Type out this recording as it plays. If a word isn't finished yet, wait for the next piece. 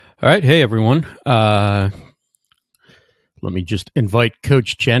All right. Hey, everyone. Let me just invite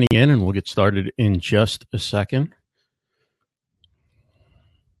Coach Jenny in, and we'll get started in just a second.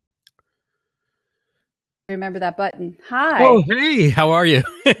 Remember that button. Hi. Oh, hey. How are you?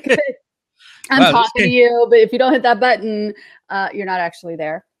 Good. I'm talking to you, but if you don't hit that button, you're not actually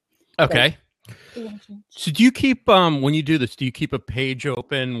there. Okay. So do you keep, when you do this, do you keep a page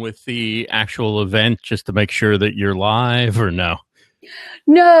open with the actual event just to make sure that you're live or no?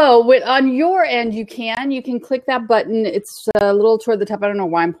 No, on your end, you can click that button. It's a little toward the top. I don't know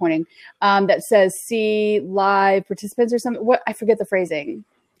why I'm pointing. That says see live participants or something. What? I forget the phrasing.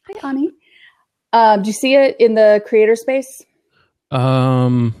 Hi, Connie. Do you see it in the creator space?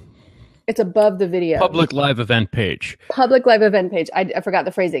 It's above the video. Public live event page. Public live event page. I forgot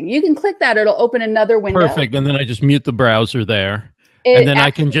the phrasing. You can click that. It'll open another window. Perfect. And then I just mute the browser there. And then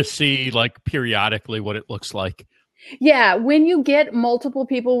I can just see like periodically what it looks like. Yeah, when you get multiple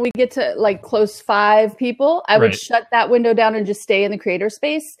people, we get to like close 5 people, I would shut that window down and just stay in the creator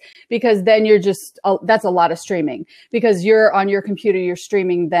space, because then you're just, that's a lot of streaming, because you're on your computer, you're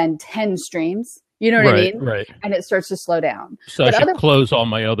streaming then 10 streams. You know what I mean? Right. And it starts to slow down. So I should close all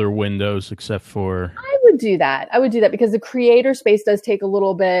my other windows except for... I would do that because the creator space does take a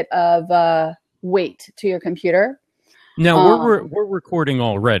little bit of weight to your computer. Now, we're recording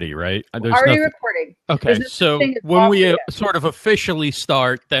already, right? There's already recording. Okay, so when we sort of officially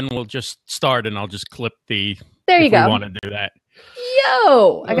start, then we'll just start and I'll just clip the... There you go. We want to do that.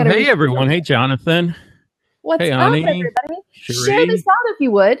 Yo! Hey, everyone. Hey, Jonathan. What's up, everybody? Share this out if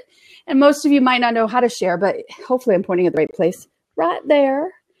you would. And most of you might not know how to share, but hopefully I'm pointing at the right place. Right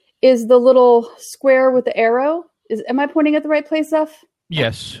there is the little square with the arrow. Am I pointing at the right place, Zeph?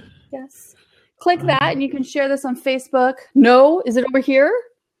 Yes. Yes. Click that and you can share this on Facebook. No? Is it over here?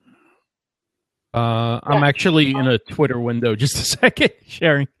 I'm actually in a Twitter window. Just a second.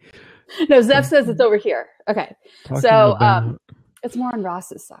 Sharing. No, Zeph says it's over here. Okay. So it's more on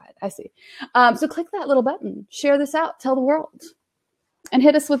Ross's side. I see. So click that little button. Share this out. Tell the world. And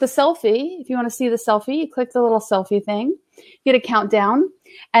hit us with a selfie. If you want to see the selfie, you click the little selfie thing. Get a countdown.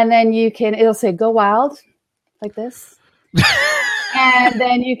 And then it'll say go wild. Like this. And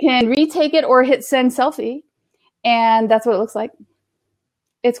then you can retake it or hit send selfie. And that's what it looks like.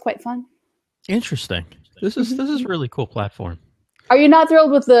 It's quite fun. Interesting. This is a really cool platform. Are you not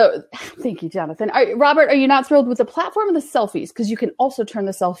thrilled with the... Thank you, Jonathan. Robert, are you not thrilled with the platform or the selfies? Because you can also turn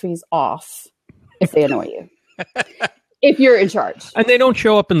the selfies off if they annoy you. If you're in charge. And they don't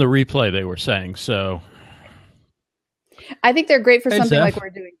show up in the replay, they were saying, so... I think they're great for something like we're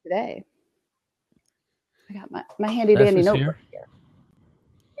doing today. I got my handy-dandy notebook here.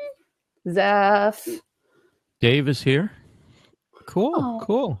 Zeph. Dave is here.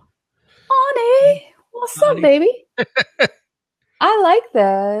 Cool. Ani, what's up, baby? I like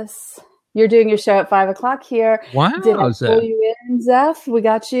this. You're doing your show at 5 o'clock here. Wow. Did I pull you in, Zeph? We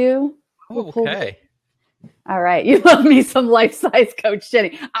got you. Okay. All right. You love me some life-size Coach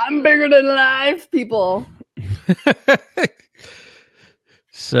Jenny. I'm bigger than life, people.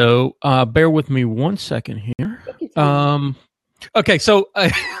 So bear with me 1 second here. Okay, so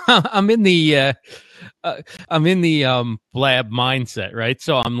I'm in the blab mindset, right?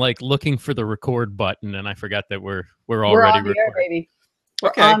 So I'm like looking for the record button, and I forgot that we're already on the air, baby. We're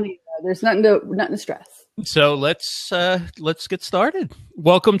okay. On the air. There's nothing to stress. So let's get started.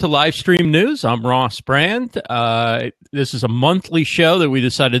 Welcome to Livestream News. I'm Ross Brand. This is a monthly show that we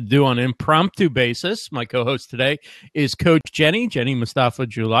decided to do on an impromptu basis. My co-host today is Coach Jenny Mustafa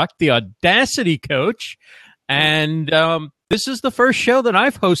Julak, the Audacity coach, and this is the first show that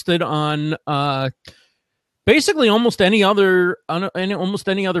I've hosted on basically almost any other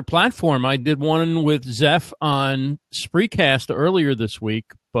platform. I did one with Zeph on Spreecast earlier this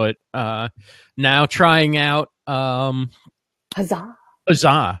week, but now trying out Huzza.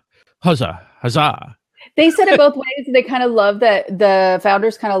 They said it both ways. They kind of love that. The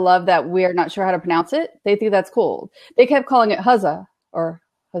founders kind of love that we're not sure how to pronounce it. They think that's cool. They kept calling it Huzza or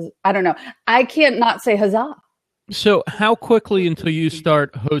Huzza. I don't know. I can't not say Huzza. So how quickly until you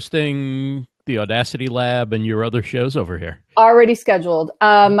start hosting the Audacity Lab and your other shows over here? Already scheduled.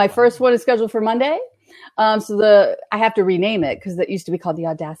 My first one is scheduled for Monday. I have to rename it because it used to be called the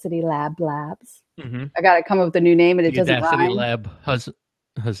Audacity Lab Labs. Mm-hmm. I got to come up with a new name, and it doesn't Audacity rhyme. Lab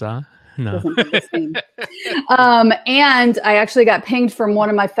Huzza? No. And I actually got pinged from one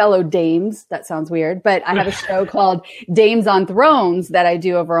of my fellow dames. That sounds weird, but I have a show called Dames on Thrones that I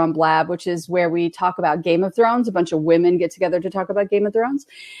do over on Blab, which is where we talk about Game of Thrones. A bunch of women get together to talk about Game of Thrones.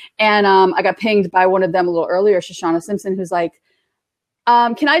 And I got pinged by one of them a little earlier, Shoshana Simpson, who's like,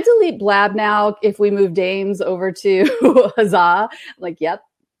 can I delete Blab now if we move Dames over to Huzza? I'm like, yep.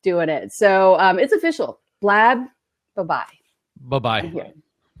 doing it. So it's official. Blab, bye-bye. Bye-bye.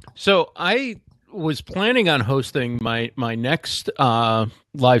 So I was planning on hosting my next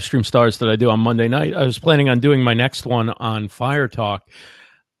live stream stars that I do on Monday night. I was planning on doing my next one on Fire Talk.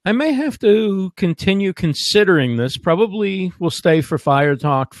 I may have to continue considering this. Probably will stay for Fire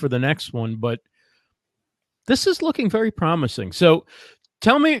Talk for the next one, but this is looking very promising. So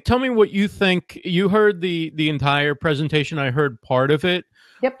tell me what you think. You heard the entire presentation. I heard part of it.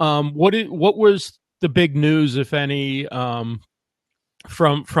 Yep. What was the big news, if any,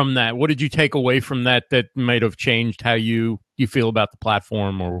 from that? What did you take away from that might have changed how you feel about the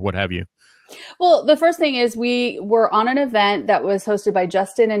platform or what have you? Well, the first thing is we were on an event that was hosted by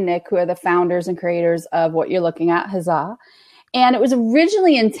Justin and Nick, who are the founders and creators of what you're looking at, Huzza. And it was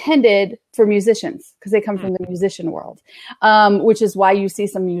originally intended for musicians because they come from the musician world, which is why you see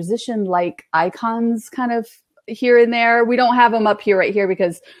some musician-like icons kind of here and there. We don't have them up here right here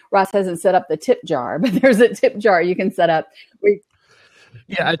because Ross hasn't set up the tip jar, but there's a tip jar you can set up.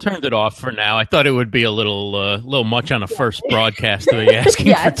 Yeah, I turned it off for now. I thought it would be a little much on a first broadcast to be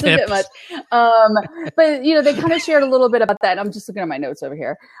asking for tips. It's a bit much. But, they kind of shared a little bit about that. I'm just looking at my notes over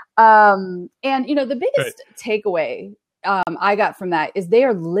here. And, the biggest takeaway I got from that is they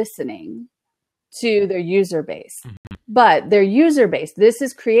are listening to their user base. Mm-hmm. But their user base, this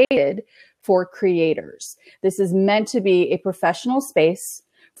is created for creators. This is meant to be a professional space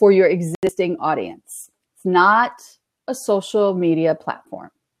for your existing audience. It's not a social media platform.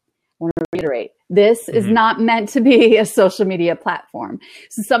 I want to reiterate, this is not meant to be a social media platform.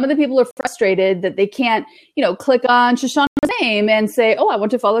 So some of the people are frustrated that they can't, click on Shoshana's name and say, oh, I want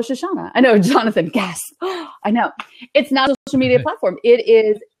to follow Shoshana. I know, Jonathan, gasp. I know. It's not a social media platform. It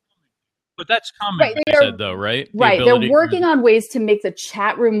is. But that's coming, you said, though, right? Right. They're working on ways to make the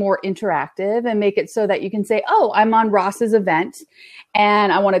chat room more interactive and make it so that you can say, oh, I'm on Ross's event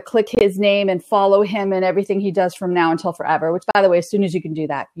and I want to click his name and follow him and everything he does from now until forever, which, by the way, as soon as you can do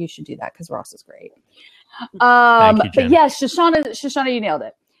that, you should do that because Ross is great. Thank you, Jen. But yes, Shoshana, you nailed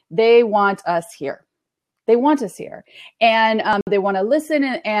it. They want us here. They want us here. And they want to listen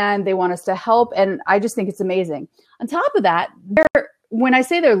and they want us to help. And I just think it's amazing. On top of that, when I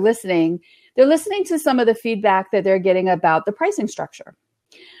say they're listening to some of the feedback that they're getting about the pricing structure.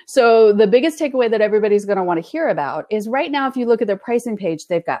 So the biggest takeaway that everybody's going to want to hear about is right now, if you look at their pricing page,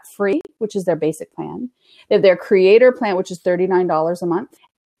 they've got free, which is their basic plan. They have their creator plan, which is $39 a month.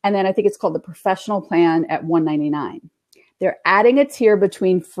 And then I think it's called the professional plan at $199. They're adding a tier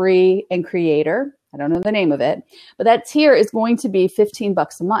between free and creator. I don't know the name of it, but that tier is going to be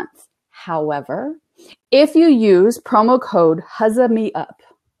 $15 a month. However, if you use promo code HuzzaMeUp,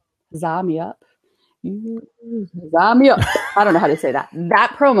 I don't know how to say that.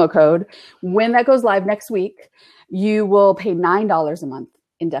 That promo code, when that goes live next week, you will pay $9 a month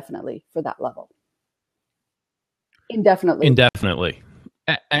indefinitely for that level. Indefinitely.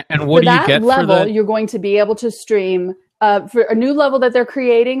 And what do you get for that? You're going to be able to stream for a new level that they're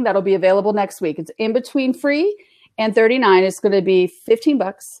creating that'll be available next week. It's in between free and $39. It's going to be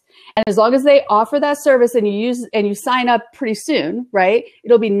 $15. And as long as they offer that service and you sign up pretty soon, right?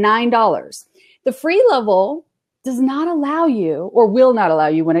 It'll be $9. The free level does not allow you, or will not allow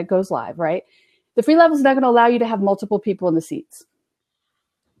you when it goes live, right? The free level is not going to allow you to have multiple people in the seats.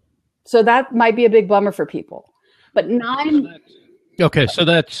 So that might be a big bummer for people. But $9. Okay,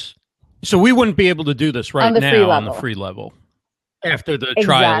 so we wouldn't be able to do this right now on the free level after the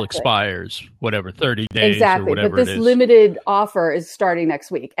trial expires, whatever, 30 days or whatever. But this limited offer is starting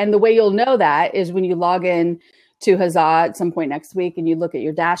next week. And the way you'll know that is when you log in to Huzza at some point next week and you look at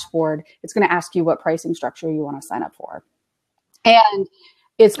your dashboard, it's going to ask you what pricing structure you want to sign up for. And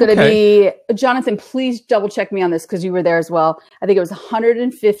it's going to be, Jonathan, please double check me on this because you were there as well. I think it was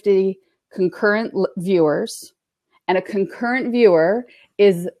 150 concurrent viewers. And a concurrent viewer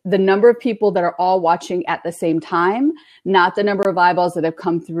is the number of people that are all watching at the same time, not the number of eyeballs that have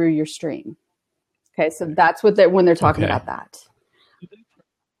come through your stream. Okay, so that's what when they're talking about that.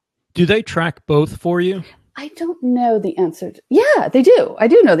 Do they track both for you? I don't know the answer. Yeah, they do. I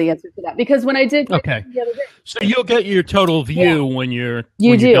do know the answer to that because when I did the other day. So you'll get your total view when you're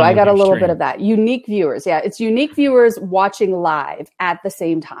I got a little bit of that. Unique viewers. Yeah, it's unique viewers watching live at the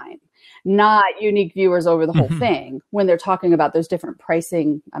same time. Not unique viewers over the whole thing when they're talking about those different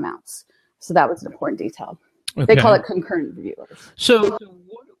pricing amounts. So that was an important detail. They call it concurrent viewers.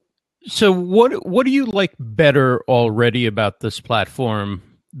 So what do you like better already about this platform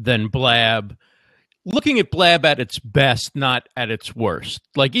than Blab? Looking at Blab at its best, not at its worst.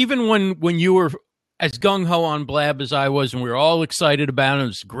 Like even when you were as gung-ho on Blab as I was, and we were all excited about it, it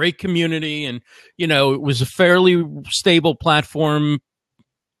was a great community, and it was a fairly stable platform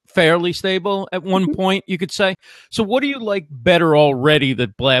fairly stable at one point, you could say. So what do you like better already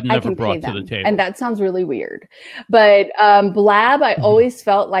that Blab never brought to the table? And that sounds really weird. But Blab, I always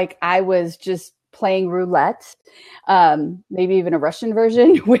felt like I was just playing roulette, maybe even a Russian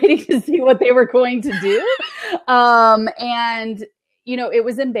version, waiting to see what they were going to do. And, you know, it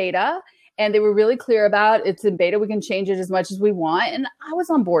was in beta. And they were really clear about it's in beta. We can change it as much as we want. And I was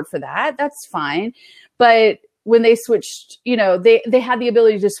on board for that. That's fine. But when they switched, you know, they had the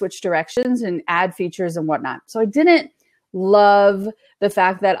ability to switch directions and add features and whatnot. So I didn't love the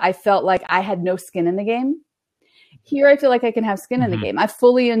fact that I felt like I had no skin in the game. Here, I feel like I can have skin in the game. I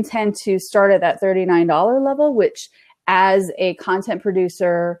fully intend to start at that $39 level, which as a content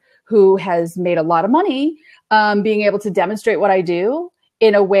producer who has made a lot of money, being able to demonstrate what I do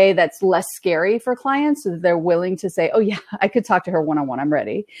in a way that's less scary for clients so that they're willing to say, oh yeah, I could talk to her one-on-one, I'm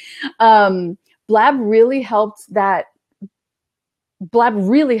ready. Blab really helped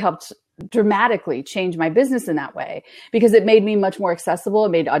dramatically change my business in that way because it made me much more accessible. It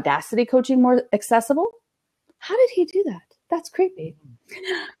made Audacity coaching more accessible. How did he do that? That's creepy.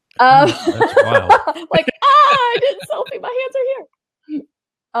 That's wild. Like, I didn't selfie. My hands are here.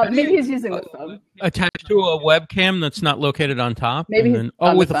 Maybe he's using the phone. Attached to a webcam that's not located on top? Maybe he's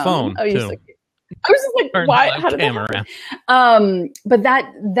with a phone. Oh, you're so cute. I was just like, why? How did that happen? But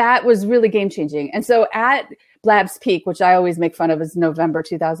that was really game changing. And so at Blab's peak, which I always make fun of as November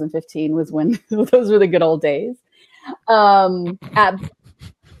 2015 was when those were the good old days.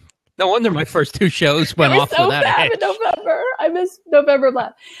 No wonder my first two shows went off so without in November. I missed November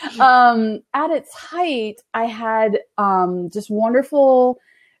Blab. At its height, I had just wonderful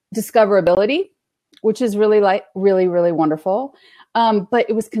discoverability, which is really really wonderful. But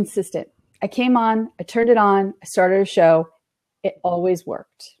it was consistent. I came on, I turned it on, I started a show. It always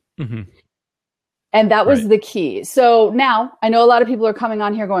worked. Mm-hmm. And that was the key. So now I know a lot of people are coming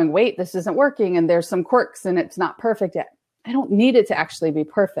on here going, wait, this isn't working. And there's some quirks and it's not perfect yet. I don't need it to actually be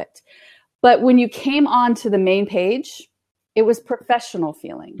perfect. But when you came on to the main page, it was professional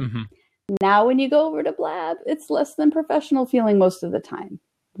feeling. Mm-hmm. Now, when you go over to Blab, it's less than professional feeling most of the time,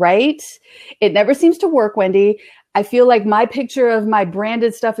 right? It never seems to work, Wendy. I feel like my picture of my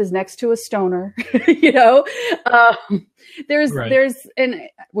branded stuff is next to a stoner, you know, there's, and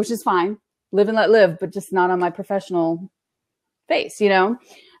which is fine, live and let live, but just not on my professional face, you know?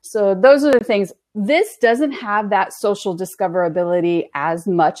 So those are the things. This doesn't have that social discoverability as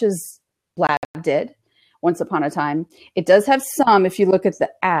much as Blab did once upon a time. It does have some. If you look at the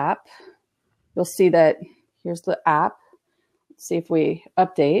app, you'll see that here's the app. Let's see if we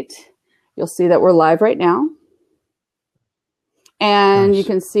update. You'll see that we're live right now. And you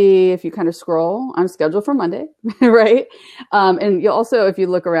can see if you kind of scroll, I'm scheduled for Monday, right? And you'll also, if you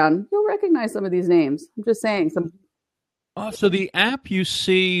look around, you'll recognize some of these names. I'm just saying some. So the app, you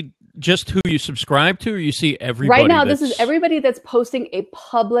see just who you subscribe to, or you see everybody? Right now, this is everybody that's posting a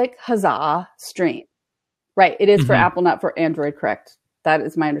public Huzza stream. Right. It is for Apple, not for Android, correct? That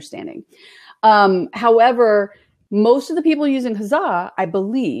is my understanding. However, most of the people using Huzza, I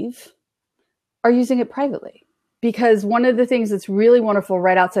believe, are using it privately. Because one of the things that's really wonderful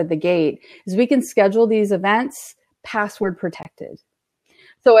right outside the gate is we can schedule these events password protected.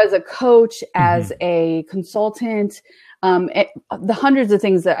 So as a coach, as a consultant, the hundreds of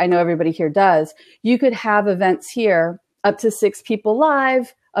things that I know everybody here does, you could have events here up to 6 people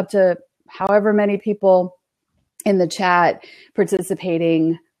live, up to however many people in the chat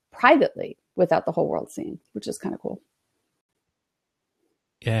participating privately without the whole world seeing, which is kind of cool.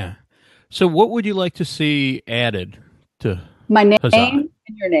 Yeah. So what would you like to see added to my name Huzza? And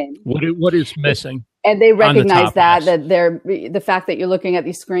your name? What is missing? And they recognize that the fact that you're looking at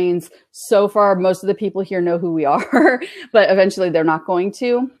these screens, so far, most of the people here know who we are, but eventually they're not going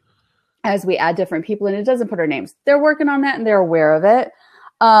to as we add different people, and it doesn't put our names. They're working on that and they're aware of it.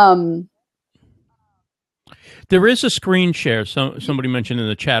 There is a screen share. So somebody mentioned in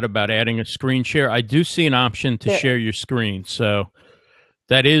the chat about adding a screen share. I do see an option to share your screen. So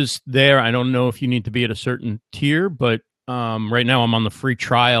that is there. I don't know if you need to be at a certain tier, but right now I'm on the free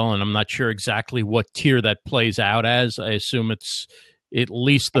trial, and I'm not sure exactly what tier that plays out as. I assume it's at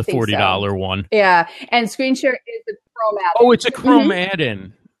least the $40 one. Yeah, and screen share is a Chrome add-in. Oh, it's a Chrome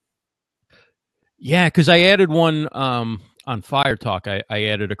add-in. Yeah, because I added one on Fire Talk. I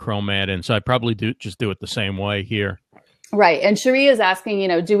added a Chrome add-in, so I probably just do it the same way here. Right. And Cherie is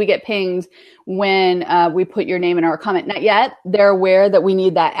asking, do we get pinged when we put your name in our comment? Not yet. They're aware that we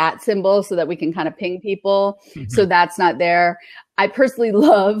need that @ symbol so that we can kind of ping people. So that's not there. I personally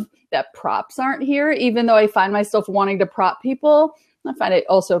love that props aren't here, even though I find myself wanting to prop people. I find it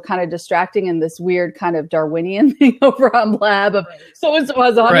also kind of distracting in this weird kind of Darwinian thing over on Blab of so-and-so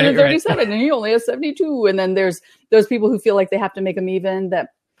has 137 and he only has 72. And then there's those people who feel like they have to make them even, that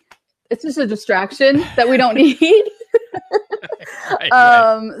it's just a distraction that we don't need.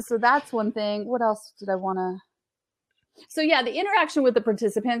 So that's one thing. What else did I want to? So yeah, the interaction with the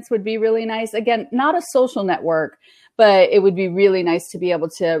participants would be really nice. Again, not a social network, but it would be really nice to be able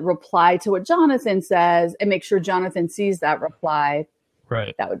to reply to what Jonathan says and make sure Jonathan sees that reply.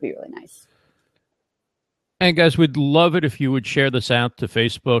 Right. That would be really nice. And guys, we'd love it if you would share this out to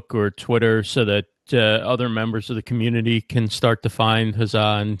Facebook or Twitter so that other members of the community can start to find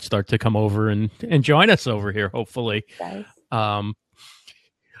Huzza and start to come over and join us over here, hopefully. Nice.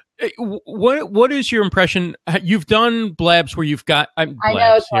 What is your impression? You've done blabs where you've got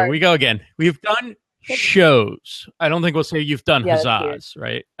blabs. Here we go again. We've done shows. I don't think we'll say you've done Huzzas,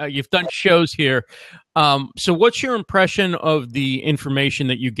 right? You've done shows here. So what's your impression of the information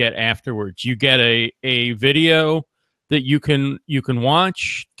that you get afterwards? You get a video that you can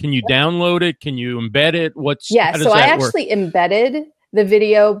watch. Can you download it? Can you embed it? So I actually embedded the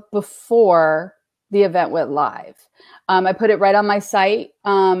video before the event went live. I put it right on my site,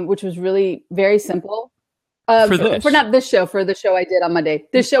 which was really very simple. For not this show, for the show I did on Monday.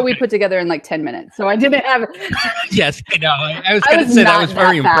 This show we put together in like 10 minutes. So I didn't have... Yes, I know. I was going to say that was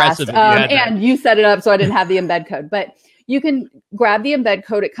very impressive. And you set it up so I didn't have the embed code. But you can grab the embed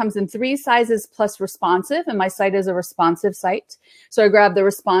code. It comes in 3 sizes plus responsive. And my site is a responsive site. So I grabbed the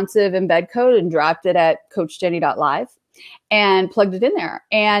responsive embed code and dropped it at coachjenny.live. And plugged it in there,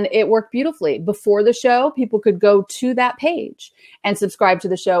 and it worked beautifully. Before the show, people could go to that page and subscribe to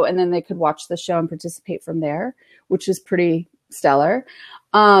the show, and then they could watch the show and participate from there, which is pretty stellar.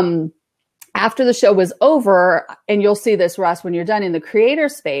 After the show was over, and you'll see this, Ross, when you're done in the creator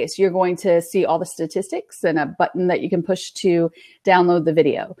space, you're going to see all the statistics and a button that you can push to download the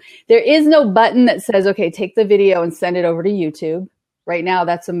video. There is no button that says, okay, take the video and send it over to YouTube. Right now,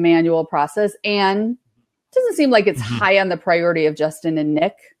 that's a manual process, and doesn't seem like it's high on the priority of Justin and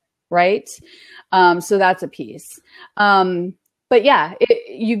Nick, right? So that's a piece. But yeah,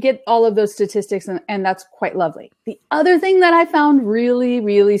 you get all of those statistics, and that's quite lovely. The other thing that I found really,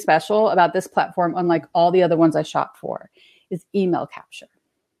 really special about this platform, unlike all the other ones I shop for, is email capture.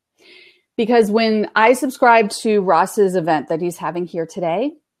 Because when I subscribed to Ross's event that he's having here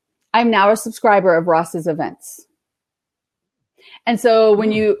today, I'm now a subscriber of Ross's events. And so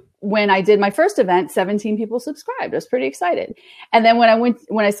when I did my first event, 17 people subscribed. I was pretty excited. And then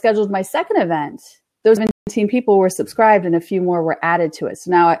when I scheduled my second event, those 17 people were subscribed and a few more were added to it.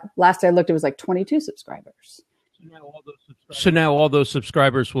 So now, last I looked, it was like 22 subscribers. So now all those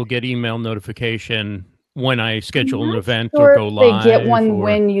subscribers will get email notification when I schedule an event or go live. They get one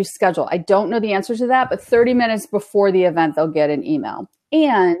when you schedule. I don't know the answer to that, but 30 minutes before the event, they'll get an email.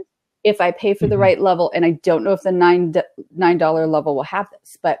 And if I pay for the right level, and I don't know if the $9 level will have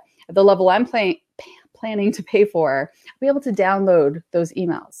this, but the level I'm planning to pay for, I'll be able to download those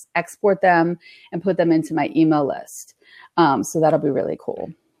emails, export them, and put them into my email list. So that'll be really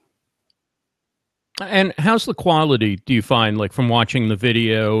cool. And how's the quality, do you find, like from watching the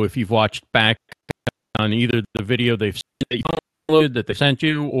video, if you've watched back on either the video they've downloaded that they sent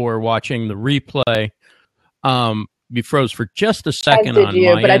you or watching the replay? You froze for just a second on my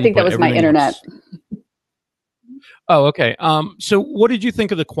end, I think that was my internet. Oh, okay. So what did you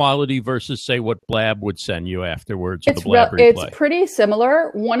think of the quality versus, say, what Blab would send you afterwards? It's pretty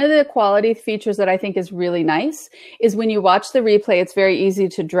similar. One of the quality features that I think is really nice is when you watch the replay, it's very easy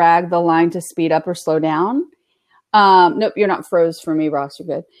to drag the line to speed up or slow down. Nope, you're not froze for me, Ross. You're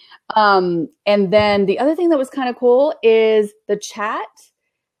good. And then the other thing that was kind of cool is the chat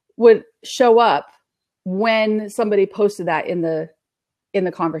would show up when somebody posted that in the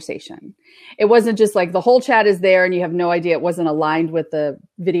conversation. It wasn't just like the whole chat is there and you have no idea it wasn't aligned with the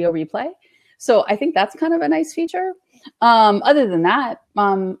video replay. So I think that's kind of a nice feature. Other than that,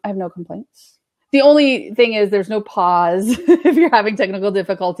 I have no complaints. The only thing is there's no pause if you're having technical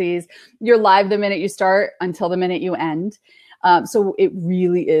difficulties. You're live the minute you start until the minute you end. So it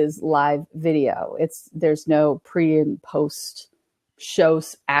really is live video. There's no pre and post show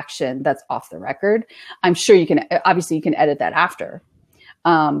action that's off the record. I'm sure you can edit that after.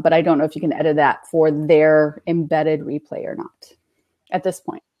 But I don't know if you can edit that for their embedded replay or not at this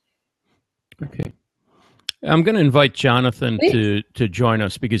point. Okay. I'm going to invite Jonathan to join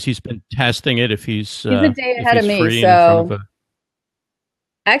us because he's been testing it he's a day ahead of me. So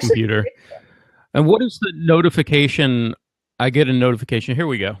actually, computer. And what is the notification? I get a notification. Here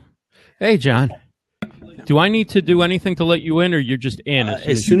we go. Hey, John. Do I need to do anything to let you in, or you're just in?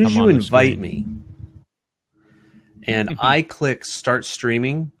 As soon as you invite me, and I click start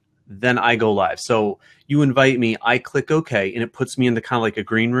streaming, then I go live. So you invite me, I click OK, and it puts me into kind of like a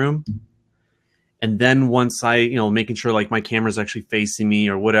green room. And then once I, making sure like my camera's actually facing me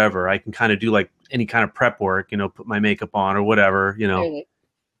or whatever, I can kind of do like any kind of prep work, put my makeup on or whatever,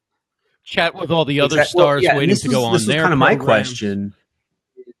 Chat with all the other stars waiting to go on this their was kind of programs. my question.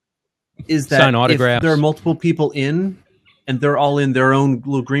 Is that Sign autographs. If there are multiple people in and they're all in their own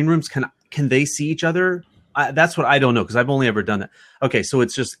little green rooms, can they see each other? That's what I don't know, because I've only ever done that. Okay, so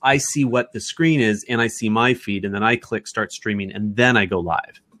it's just I see what the screen is and I see my feed, and then I click start streaming and then I go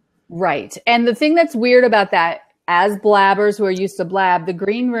live. Right. And the thing that's weird about that, as blabbers who are used to blab, the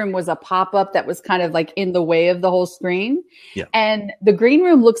green room was a pop-up that was kind of like in the way of the whole screen. Yeah. And the green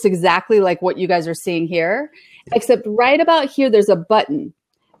room looks exactly like what you guys are seeing here, except right about here, there's a button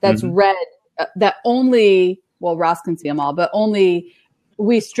that's red that only, well, Ross can see them all, but only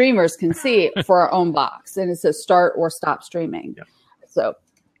we streamers can see for our own box. And it says start or stop streaming. Yeah. So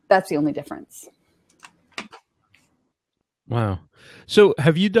that's the only difference. Wow. So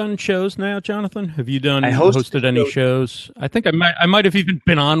have you done shows now, Jonathan? Have you hosted any shows? I think I might have even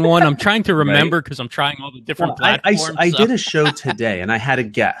been on one. I'm trying to remember because I'm trying all the different platforms. I did a show today and I had a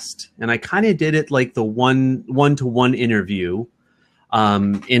guest, and I kind of did it like the one-to-one interview.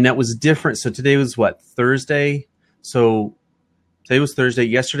 And that was different. So today was what, Thursday? So today was Thursday.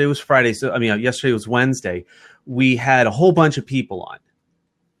 Yesterday was Friday. So yesterday was Wednesday. We had a whole bunch of people on,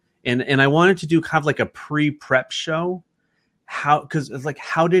 and I wanted to do kind of like a pre-prep show. Because it's like,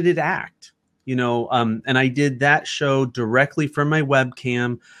 how did it act? And I did that show directly from my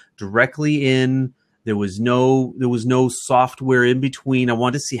webcam, directly in. There was no software in between. I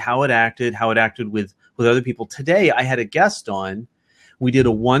wanted to see how it acted with other people. Today I had a guest on. We did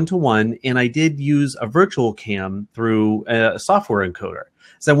a one-to-one, and I did use a virtual cam through a software encoder.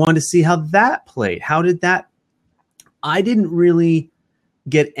 So I wanted to see how that played. How did that? I didn't really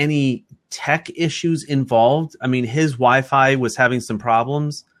get any tech issues involved. I mean, his Wi-Fi was having some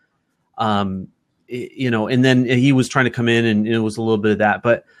problems, and then he was trying to come in, and it was a little bit of that,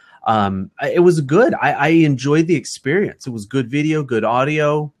 but it was good. I enjoyed the experience. It was good video, good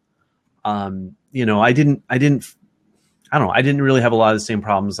audio. I didn't really have a lot of the same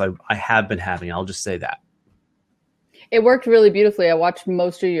problems I have been having. I'll just say that. It worked really beautifully. I watched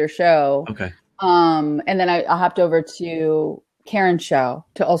most of your show. Okay. And then I hopped over to Karen's show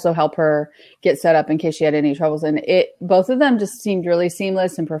to also help her get set up in case she had any troubles. And both of them just seemed really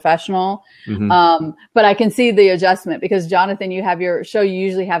seamless and professional. Mm-hmm. But I can see the adjustment because Jonathan, you have your show, you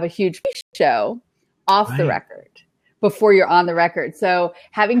usually have a huge show off the record before you're on the record. So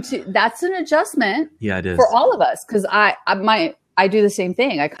that's an adjustment it is. For all of us. Cause I do the same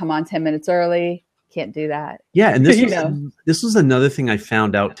thing. I come on 10 minutes early. Can't do that. Yeah. And this was another thing I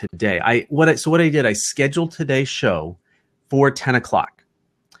found out today. What I did, I scheduled today's show for 10 o'clock.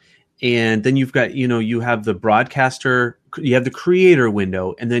 And then you've got, you have the broadcaster, you have the creator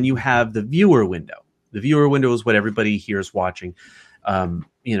window, and then you have the viewer window. The viewer window is what everybody here is watching. And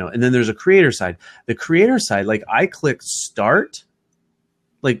then there's a creator side. The creator side, like I clicked start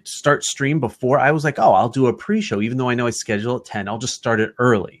stream before. I was like, oh, I'll do a pre-show, even though I know I schedule at 10, I'll just start it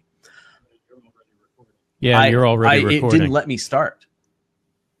early. Yeah, you're already recording. It didn't let me start.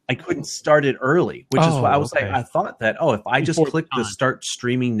 I couldn't start it early, which is why I was like, I thought that, if I just clicked the start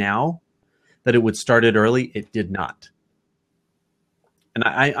streaming now, that it would start it early. It did not. And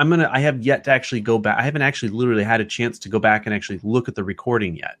I have yet to actually go back. I haven't actually literally had a chance to go back and actually look at the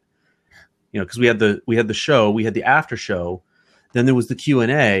recording yet. Because we had the show, we had the after show, then there was the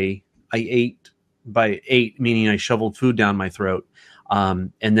Q&A. I ate by 8, meaning I shoveled food down my throat.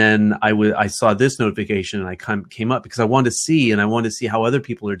 And then I saw this notification and I came up because I wanted to see how other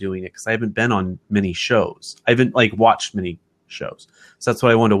people are doing it because I haven't been on many shows. I haven't watched many shows. So that's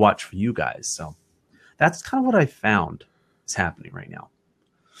what I wanted to watch for you guys. So that's kind of what I found is happening right now.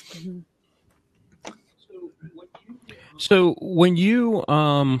 So when you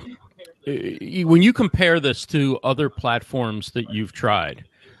compare this to other platforms that you've tried,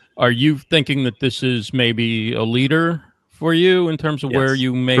 are you thinking that this is maybe a leader for you in terms of where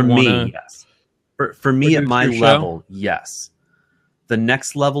you may want to? Yes. For me at my level, yes. The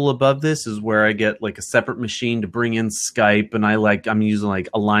next level above this is where I get a separate machine to bring in Skype, and I'm using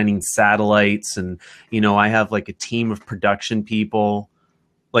aligning satellites, and I have a team of production people,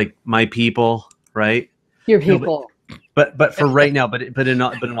 my people, right? Your people. But for right now, but in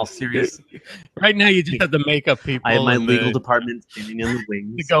all seriousness, right now you just have the makeup people. I have my legal department standing in the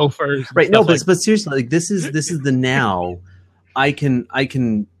wings. The gophers, right? No, but seriously, this is the now. I can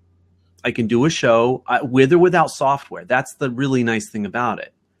do a show with or without software. That's the really nice thing about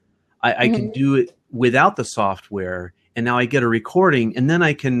it. I can do it without the software, and now I get a recording, and then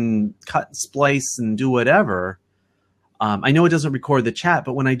I can cut and splice and do whatever. I know it doesn't record the chat,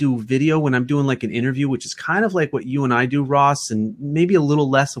 but when I do video, when I'm doing like an interview, which is kind of like what you and I do, Ross, and maybe a little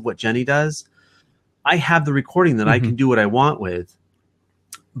less of what Jenny does, I have the recording that I can do what I want with.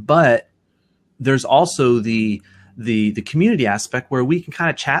 But there's also the community aspect where we can kind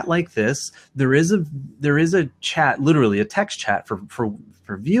of chat like this. There is a chat, literally a text chat for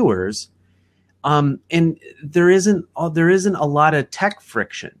viewers, and there isn't a lot of tech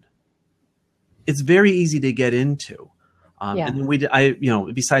friction. It's very easy to get into. And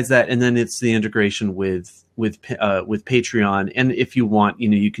then besides that, and then it's the integration with Patreon. And if you want,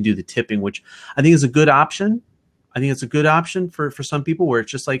 you can do the tipping, which I think is a good option. I think it's a good option for some people where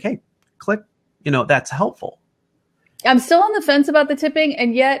it's just like, hey, click, that's helpful. I'm still on the fence about the tipping,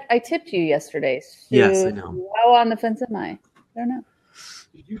 and yet I tipped you yesterday. So yes, I know. How on the fence am I? I don't know.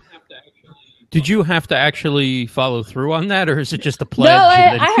 Did you have to actually follow through on that, or is it just a pledge? No,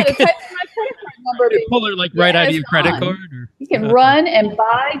 I had to type in my credit card number. Pull it right out of your credit card? Or? You can run and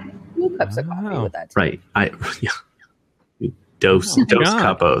buy 2 cups of coffee with that. Right. Dos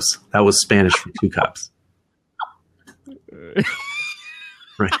capos. That was Spanish for 2 cups.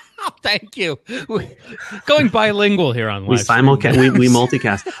 Right. Thank you. Going bilingual here on live. We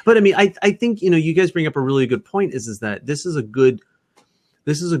multicast. But I mean, I think you guys bring up a really good point. Is that this is a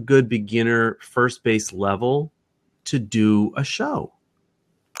good beginner first base level to do a show.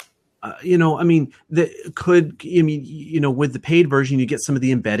 With the paid version, you get some of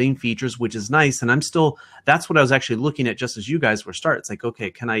the embedding features, which is nice. And that's what I was actually looking at just as you guys were starting. It's like, okay,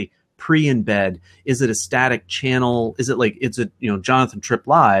 can I pre-embed? Is it a static channel? Is it like, it's a, Jonathan Tripp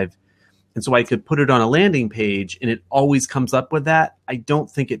Live? And so I could put it on a landing page and it always comes up with that. I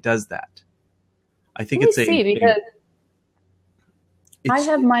don't think it does that. I think because I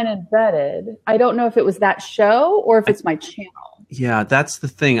have mine embedded. I don't know if it was that show or if it's my channel. Yeah, that's the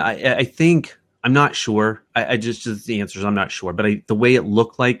thing. I think, I'm not sure. I just the answers, I'm not sure. But the way it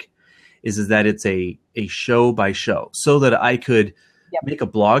looked like is that it's a show by show, so that I could make a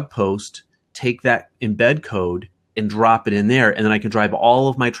blog post, take that embed code and drop it in there. And then I can drive all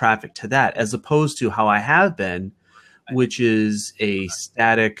of my traffic to that, as opposed to how I have been, which is a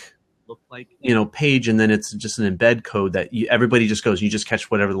static page, and then it's just an embed code that everybody just goes, you just catch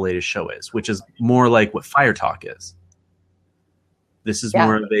whatever the latest show is, which is more like what Fire Talk is. This is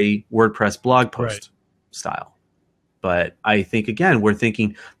more of a WordPress blog post style. But I think, again,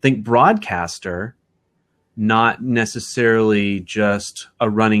 think broadcaster, not necessarily just a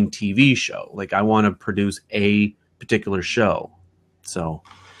running TV show. Like, I want to produce a particular show. So,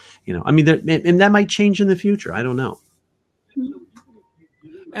 and that might change in the future. I don't know.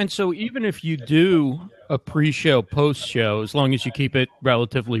 And so even if you do a pre-show, post-show, as long as you keep it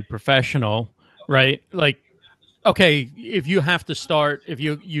relatively professional, right? Like, okay, if you have to start, if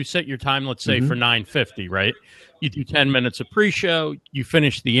you set your time, let's say for 9:50, right? You do 10 minutes of pre-show, you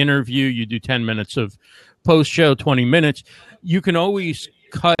finish the interview, you do 10 minutes of post-show, 20 minutes. You can always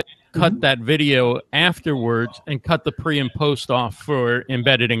cut that video afterwards and cut the pre and post off for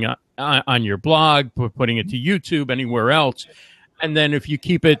embedding on your blog, for putting it to YouTube, anywhere else. And then if you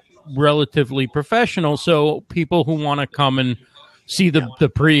keep it relatively professional, so people who want to come and see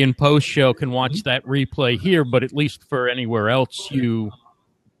the pre and post show can watch that replay here, but at least for anywhere else you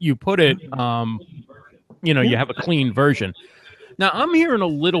put it, you have a clean version. Now I'm hearing a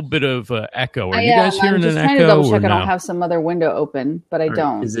little bit of echo. Are you guys hearing an echo? I'm just trying to double check. I don't have some other window open, but I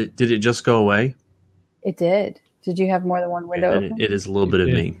don't. Did it just go away? It did. Did you have more than one window open? It is a little bit of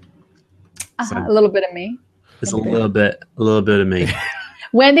me. A little bit of me. It's a little bit of me.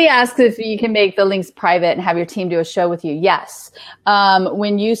 Wendy asks if you can make the links private and have your team do a show with you. Yes.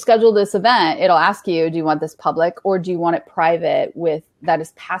 When you schedule this event, it'll ask you, do you want this public or do you want it private that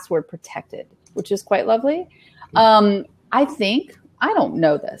is password protected, which is quite lovely. I don't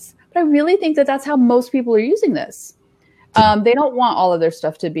know this, but I really think that that's how most people are using this. They don't want all of their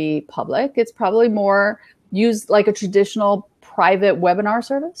stuff to be public. It's probably more used like a traditional private webinar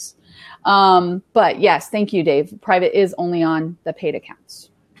service. But yes, thank you, Dave. Private is only on the paid accounts.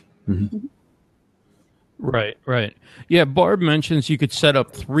 Mm-hmm. Right. Yeah, Barb mentions you could set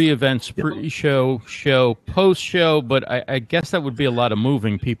up 3 events, pre-show, show, post-show, but I guess that would be a lot of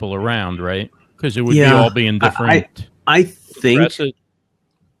moving people around, right? Because it would be all being different. I think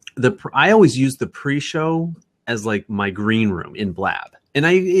I always use the pre-show as like my green room in Blab. And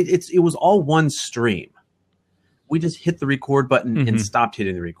it was all one stream. We just hit the record button and stopped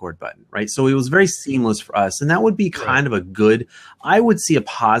hitting the record button, right? So it was very seamless for us. And that would be kind of I would see a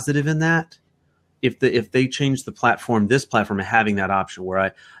positive in that. if they change the platform, this platform, and having that option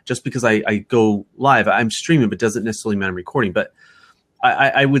where just because I go live, I'm streaming, but doesn't necessarily mean I'm recording. But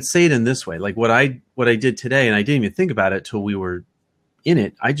I would say it in this way, like what I did today, and I didn't even think about it till we were in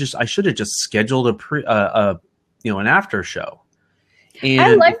it. I should have just scheduled an after show. And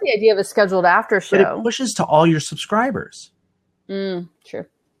I like the idea of a scheduled after show. But it pushes to all your subscribers. True.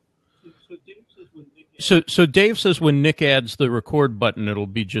 So Dave says when Nick adds the record button, it'll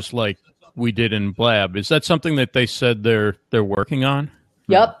be just like we did in Blab. Is that something that they said they're working on?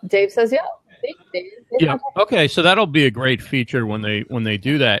 Yep. Dave says yeah. Yeah. Okay. So that'll be a great feature when they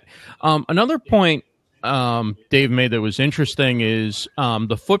do that. Another point Dave made that was interesting is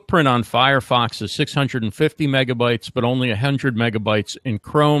the footprint on Firefox is 650 megabytes, but only 100 megabytes in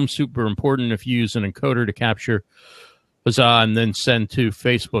Chrome. Super important if you use an encoder to capture Huzza and then send to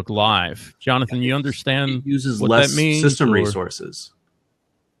Facebook Live. Jonathan, you understand it uses what less that means? System resources.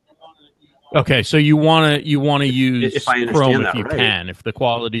 Okay, so you want to use if I Chrome if you right. can, if the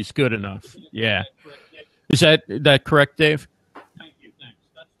quality's good enough. Yeah. Is that correct, Dave?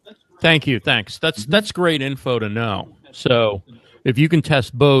 Thank you. Thanks. That's great info to know. So if you can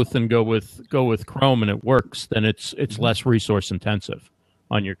test both and go with Chrome and it works, then it's less resource intensive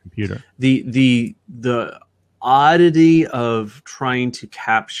on your computer. The oddity of trying to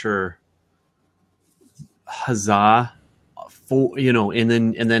capture Huzza and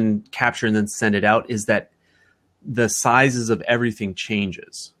then capture and then send it out is that the sizes of everything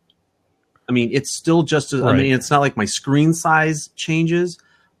changes. I mean, it's still just right. I mean, it's not like my screen size changes,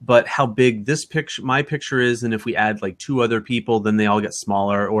 but how big my picture is, and if we add like 2 other people, then they all get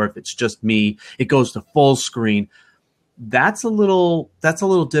smaller, or if it's just me, it goes to full screen. That's a little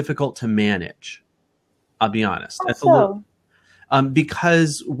difficult to manage. I'll be honest. That's a little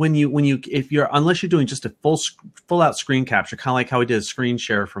because unless you're doing just a full out screen capture, kind of like how I did a screen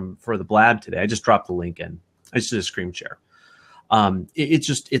share for the Blab today. I just dropped the link in. I just did a screen share.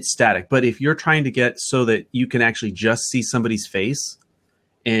 It's static. But if you're trying to get so that you can actually just see somebody's face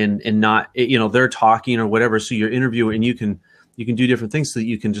and not, they're talking or whatever, so you're interviewing and you can do different things so that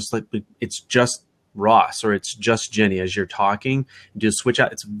you can just like, it's just Ross or it's just Jenny as you're talking, just switch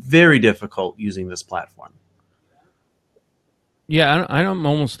out. It's very difficult using this platform. Yeah, I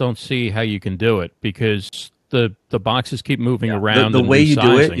almost don't see how you can do it because the boxes keep moving around. The way you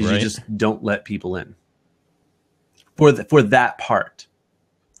do it is right? You just don't let people in for that part.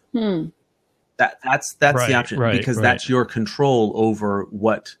 That's right, the option because that's your control over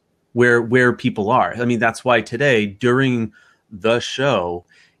where people are. I mean, that's why today during the show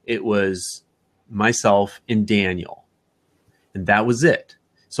it was myself and Daniel, and that was it.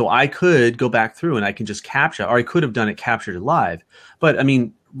 So I could go back through and I can just capture, or I could have done it captured live. But I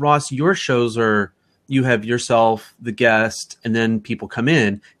mean, Ross, your shows you have yourself, the guest, and then people come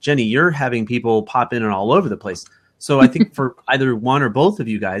in. Jenny, you're having people pop in and all over the place. So I think for either one or both of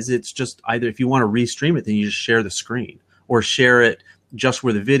you guys, it's just either if you want to restream it, then you just share the screen or share it just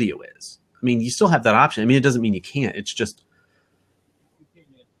where the video is. I mean, you still have that option. I mean, it doesn't mean you can't. It's just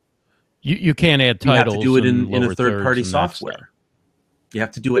you can't add titles. You have to do it in a third-party software. You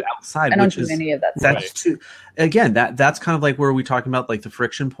have to do it outside. I don't do any of that. That's too. Again, that's kind of like where we talking about like the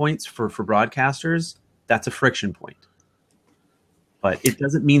friction points for broadcasters. That's a friction point, but it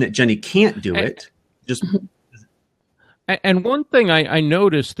doesn't mean that Jenny can't do it. Just. And one thing I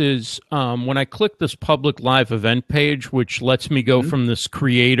noticed is when I click this public live event page, which lets me go from this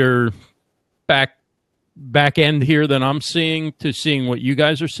creator back end here that I'm seeing to seeing what you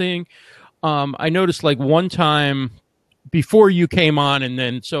guys are seeing. I noticed like one time before you came on, and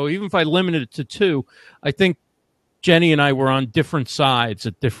then so even if I limited it to 2, I think Jenny and I were on different sides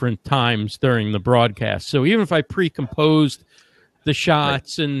at different times during the broadcast. So even if I pre-composed the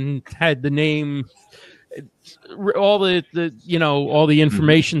shots and had the name, all the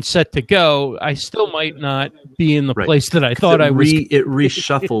information set to go, I still might not be in the place that I thought I was. It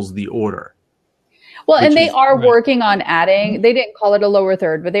reshuffles the order. Well, and they are working on adding, they didn't call it a lower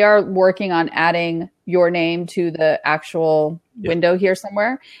third, but they are working on adding your name to the actual window here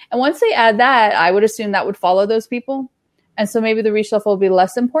somewhere. And once they add that, I would assume that would follow those people. And so maybe the reshuffle will be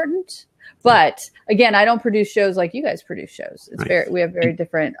less important. But again, I don't produce shows like you guys produce shows. It's we have very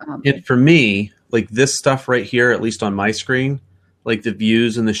different. And for me, like this stuff right here, at least on my screen, like the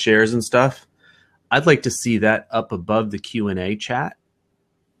views and the shares and stuff, I'd like to see that up above the Q&A chat.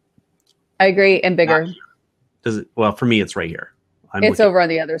 I agree, and bigger. Does it? Well, for me, it's right here. It's over on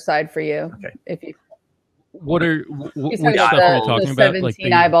the other side for you. Okay. If you. What stuff are you talking the about? 17 like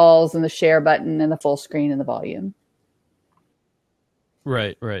eyeballs and the share button and the full screen and the volume.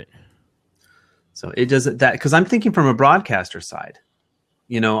 Right. So it does that because I'm thinking from a broadcaster side.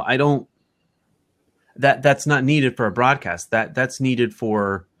 I don't. that's not needed for a broadcast. That's needed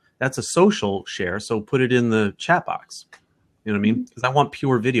for, that's a social share. So put it in the chat box. You know what I mean? Because I want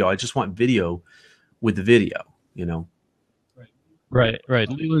pure video. I just want video with the video, you know? Right.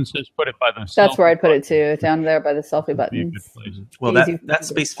 Leland says put it by the That's where I'd put it too, down there by the selfie button. Well, that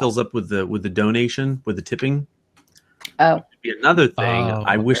space fills up with the donation, with the tipping. Oh. It'd be another thing.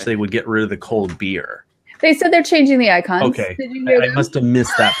 I wish they would get rid of the cold beer. They said they're changing the icons. Okay. Did you hear I must have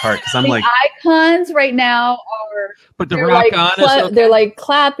missed that part because I'm the like, icons right now are. But the rock like, on is okay. They're like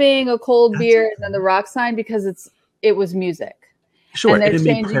clapping a cold beer and then the rock sign because it was music. Sure, and they're it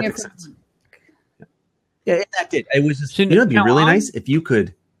made changing perfect it. sense. Yeah, that did. It was just, it'd be really nice if you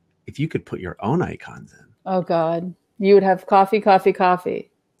could put your own icons in. Oh God, you would have coffee.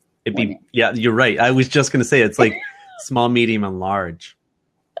 It'd be, yeah, you're right. I was just going to say it's like small, medium, and large.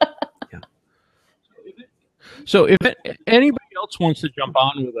 Yeah. So if anybody else wants to jump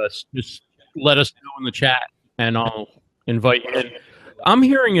on with us, just let us know in the chat, and I'll invite you in. I'm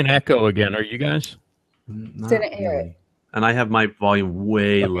hearing an echo again. Are you guys? Didn't hear it. And I have my volume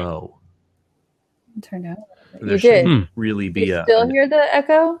way low. Turn out. There You did. really be You still hear the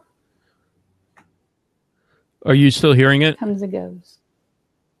echo? Are you still hearing it? Comes and goes.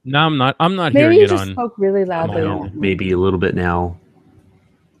 No, I'm not. I'm not Maybe hearing you it just on. spoke really loudly. No, maybe a little bit now.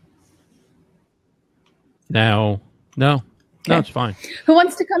 No, it's fine. Who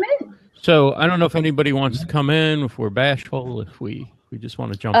wants to come in? So I don't know if anybody wants to come in, if we're bashful, if we just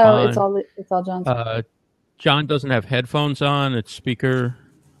want to jump on. It's all John's. John doesn't have headphones on. It's speaker.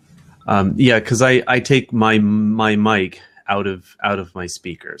 Yeah, because I take my mic out of my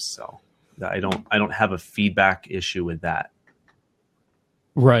speakers, so I don't have a feedback issue with that.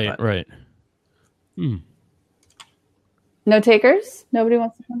 Right. No takers? Nobody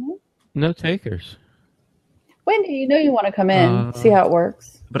wants to come in? No takers. Wendy, you know you want to come in, see how it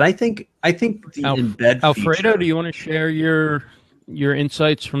works. But I think the embed Alfredo, feature, do you want to share your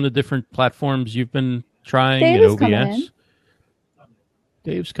insights from the different platforms you've been trying Dave at is OBS? coming in.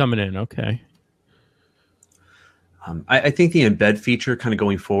 Dave's coming in. Okay. I think the embed feature kind of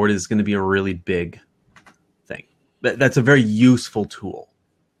going forward is going to be a really big thing. That's a very useful tool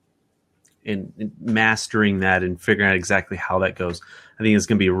in mastering that and figuring out exactly how that goes. I think that's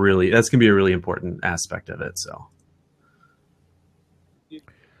going to be a really important aspect of it. So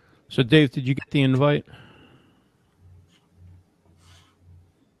Dave, did you get the invite?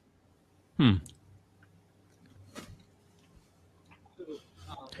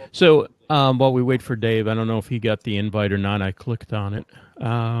 So while we wait for Dave, I don't know if he got the invite or not. I clicked on it.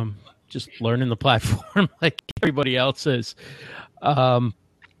 Just learning the platform like everybody else is. I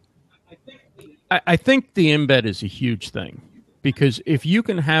think the embed is a huge thing because if you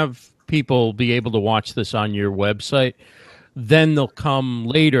can have people be able to watch this on your website, then they'll come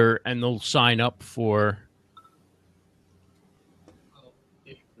later and they'll sign up for.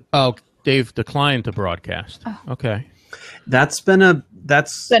 Oh, Dave declined to broadcast. Okay. Send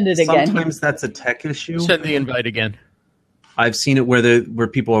it again. Sometimes that's a tech issue. Send the invite again. I've seen it where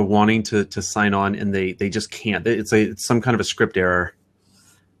people are wanting to sign on and they just can't. It's some kind of a script error.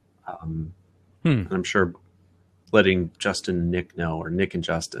 And I'm sure letting Justin and Nick know, or Nick and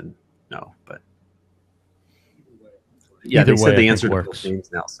Justin know, but yeah, they said the answer to both names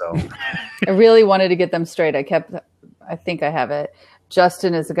now. So I really wanted to get them straight. I think I have it.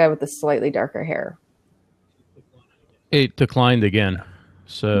 Justin is the guy with the slightly darker hair. It declined again.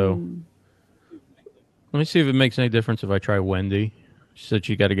 So let me see if it makes any difference if I try Wendy. She said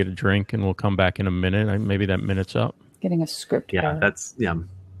she got to get a drink and we'll come back in a minute. Maybe that minute's up. Getting a script. Yeah,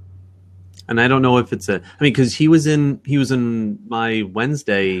 and I don't know if it's because he was in my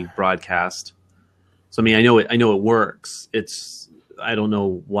Wednesday broadcast. So I mean, I know it works. I don't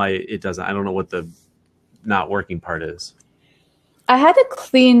know why it doesn't. I don't know what the not working part is. I had to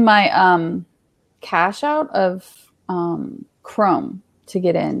clean my cache out of Chrome to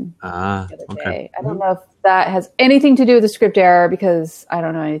get in the other day. I don't know if that has anything to do with the script error because I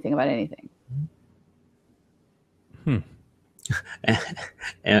don't know anything about anything.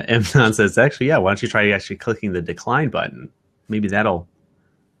 And Emnon says, actually, yeah, why don't you try actually clicking the decline button? Maybe that'll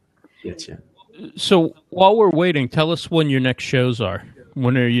get you. So while we're waiting, tell us when your next shows are.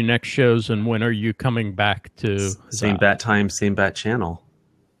 When are your next shows and when are you coming back to same bat time, same bat channel?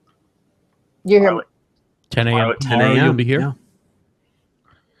 You're here 10 a.m. 10 a.m. You'll be here. Yeah.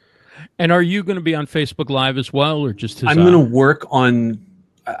 And are you going to be on Facebook Live as well, or just Huzza? I'm going to work on.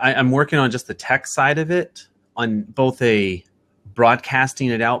 I'm working on just the tech side of it, on both a broadcasting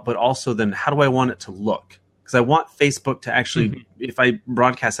it out, but also then how do I want it to look? Because I want Facebook to actually, if I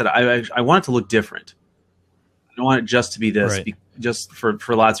broadcast it, I want it to look different. I don't want it just to be this, just for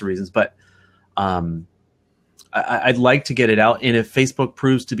lots of reasons. But I'd like to get it out. And if Facebook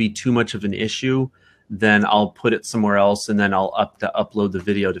proves to be too much of an issue, then I'll put it somewhere else, and then I'll upload the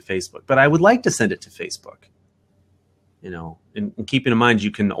video to Facebook. But I would like to send it to Facebook. And keeping in mind,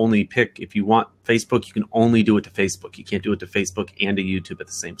 you can only pick, if you want Facebook, you can only do it to Facebook. You can't do it to Facebook and to YouTube at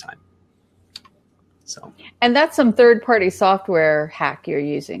the same time. So, and that's some third-party software hack you're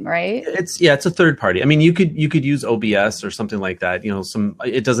using, right? It's a third party. I mean, you could use OBS or something like that.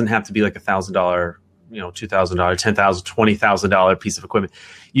 It doesn't have to be like $1,000, $2,000, $10,000, $20,000 piece of equipment.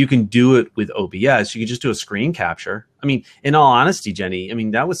 You can do it with OBS. You can just do a screen capture. I mean, in all honesty, Jenny, I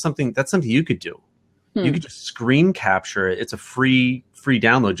mean, that's something you could do. You could just screen capture it. It's a free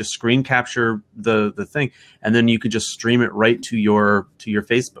download. Just screen capture the thing, and then you could just stream it right to your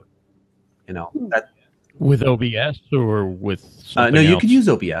Facebook. That with OBS or with no, you could use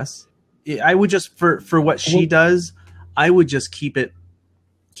OBS. I would just for what she does, I would just keep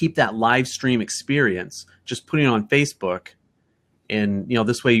that live stream experience, just putting it on Facebook, and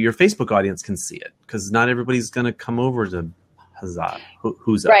this way your Facebook audience can see it, because not everybody's going to come over to Huzza.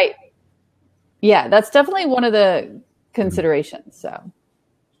 Right. Yeah, that's definitely one of the considerations.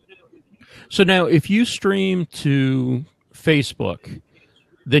 So now, if you stream to Facebook,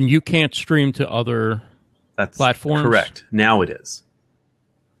 then you can't stream to other platforms? Correct. Now it is.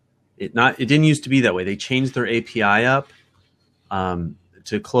 It didn't used to be that way. They changed their API up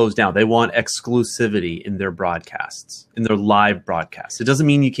to close down. They want exclusivity in their broadcasts, in their live broadcasts. It doesn't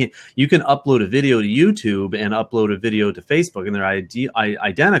mean you can't. You can upload a video to YouTube and upload a video to Facebook, and they're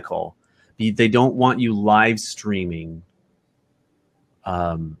identical. They don't want you live streaming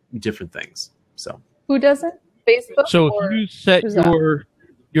different things. So who doesn't? Facebook. So if you set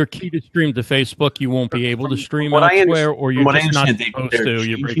your key to stream to Facebook, you won't be able to stream elsewhere, or you're just not supposed to.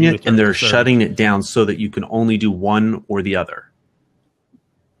 You're breaking it, and they're shutting it down so that you can only do one or the other.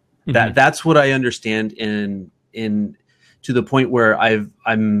 That's what I understand. In to the point where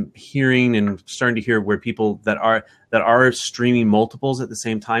I'm hearing and starting to hear where people that are streaming multiples at the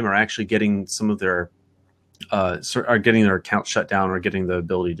same time are actually getting some of their are getting their account shut down or getting the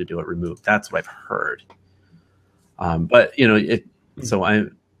ability to do it removed. That's what I've heard. But it's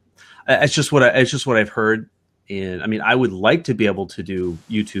just what I've heard. And I mean, I would like to be able to do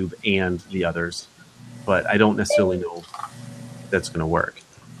YouTube and the others, but I don't necessarily know that's going to work.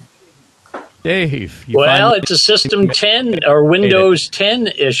 Dave. Well, it's a System 10 or Windows 10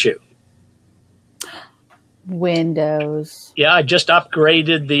 issue. Windows. Yeah, I just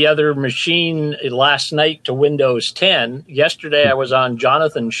upgraded the other machine last night to Windows 10. Yesterday, I was on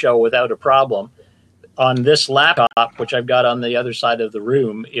Jonathan's show without a problem. On this laptop, which I've got on the other side of the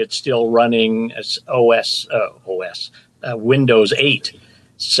room, it's still running as Windows 8.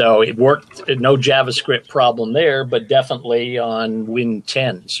 So it worked, no JavaScript problem there, but definitely on Win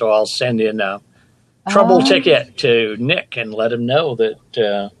 10. So I'll send in a trouble ticket to Nick and let him know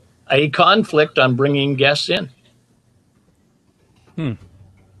that a conflict on bringing guests in.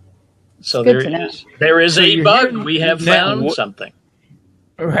 So there is a bug. We have found something.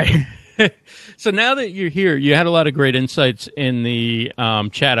 Right. So now that you're here, you had a lot of great insights in the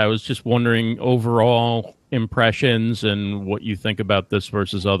chat. I was just wondering overall impressions and what you think about this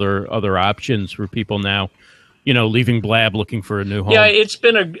versus other options for people now, leaving Blab looking for a new home. Yeah, it's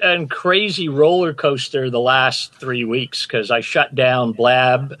been a crazy roller coaster the last 3 weeks, because I shut down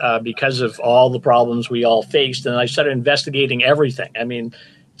Blab because of all the problems we all faced, and I started investigating everything. I mean,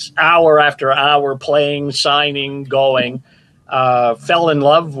 it's hour after hour playing, signing, going. Fell in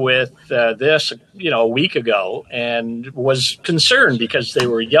love with this, a week ago, and was concerned because they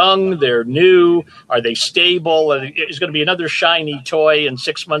were young, they're new, are they stable? It's going to be another shiny toy, and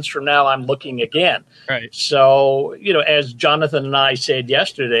 6 months from now, I'm looking again. Right. So, as Jonathan and I said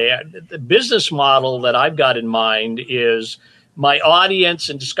yesterday, the business model that I've got in mind is my audience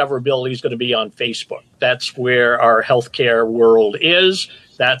and discoverability is going to be on Facebook. That's where our healthcare world is.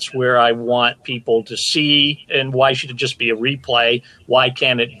 That's where I want people to see. And why should it just be a replay? Why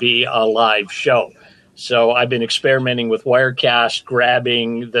can't it be a live show? So I've been experimenting with Wirecast,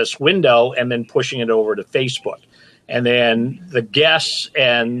 grabbing this window and then pushing it over to Facebook. And then the guests,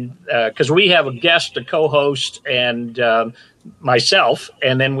 and because we have a guest, a co-host, and myself,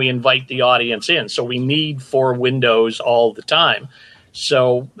 and then we invite the audience in. So we need 4 windows all the time.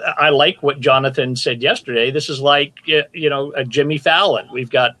 So I like what Jonathan said yesterday. This is like, a Jimmy Fallon. We've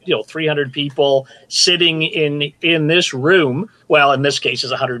got, 300 people sitting in this room. Well, in this case,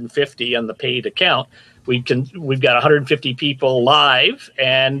 it's 150 on the paid account. We've got 150 people live,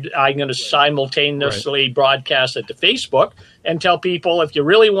 and I'm going to simultaneously broadcast it to Facebook and tell people, if you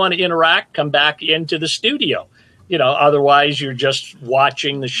really want to interact, come back into the studio. Otherwise you're just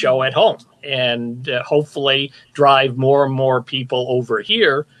watching the show at home, and hopefully drive more and more people over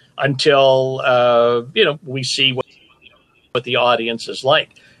here until, we see what the audience is like.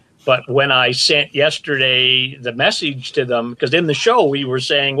 But when I sent yesterday the message to them, because in the show we were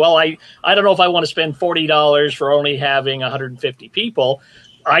saying, well, I don't know if I want to spend $40 for only having 150 people.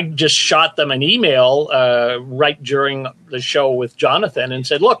 I just shot them an email right during the show with Jonathan and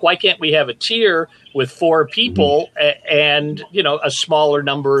said, look, why can't we have a tier with 4 people and, a smaller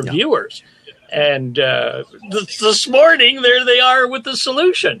number of viewers? And this morning, there they are with the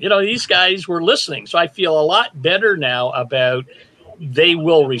solution. These guys were listening. So I feel a lot better now about they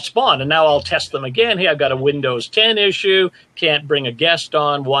will respond. And now I'll test them again. Hey, I've got a Windows 10 issue. Can't bring a guest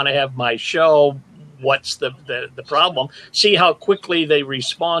on. Want to have my show. What's the problem? See how quickly they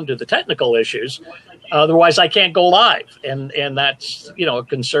respond to the technical issues. Otherwise, I can't go live. And that's, a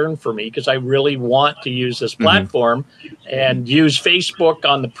concern for me, because I really want to use this platform and use Facebook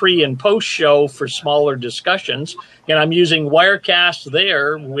on the pre and post show for smaller discussions. And I'm using Wirecast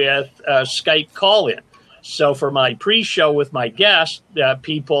there with Skype call-in. So for my pre-show with my guest,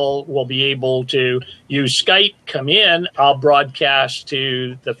 people will be able to use Skype, come in, I'll broadcast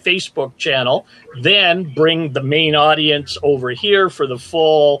to the Facebook channel, then bring the main audience over here for the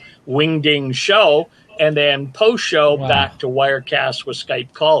full Wingding show, and then post-show back to Wirecast with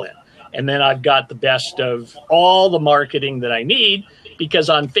Skype call-in. And then I've got the best of all the marketing that I need,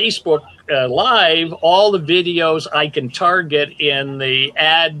 because on Facebook Live, all the videos I can target in the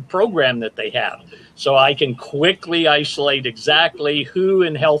ad program that they have. So I can quickly isolate exactly who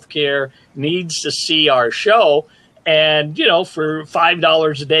in healthcare needs to see our show. And, for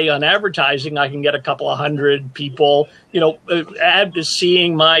 $5 a day on advertising, I can get a couple of hundred people,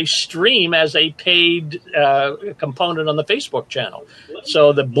 seeing my stream as a paid component on the Facebook channel.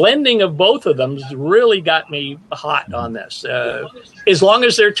 So the blending of both of them has really got me hot on this. As long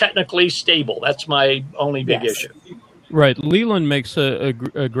as they're technically stable, that's my only big issue. Right. Leland makes a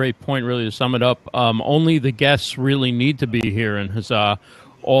great point, really, to sum it up. Only the guests really need to be here in Huzza.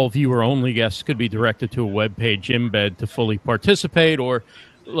 All viewer-only guests could be directed to a web page embed to fully participate, or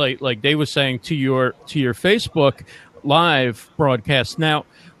like Dave was saying, to your Facebook Live broadcast. Now,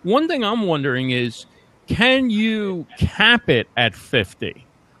 one thing I'm wondering is, can you cap it at 50?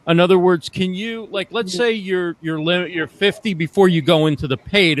 In other words, can you, let's say you're 50 before you go into the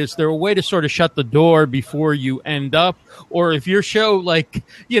paid. Is there a way to sort of shut the door before you end up? Or if your show,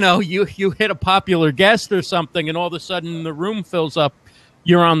 you hit a popular guest or something, and all of a sudden the room fills up,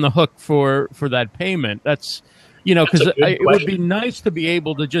 you're on the hook for that payment. That's, because it would be nice to be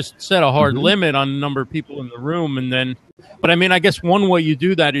able to just set a hard limit on the number of people in the room. And then, but I mean, I guess one way you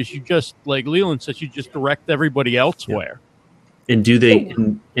do that is you just, like Leland says, you just direct everybody elsewhere. Yeah. And do they,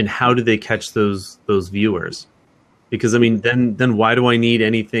 and how do they catch those viewers? Because I mean, then why do I need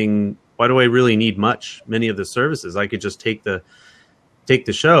anything? Why do I really need many of the services? I could just take the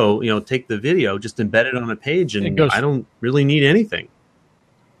show, take the video, just embed it on a page, and I don't really need anything.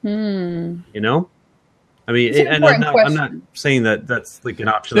 I mean, I'm not saying that that's like an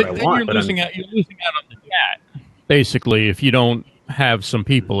option that I want. You're losing out on the chat, basically, if you don't have some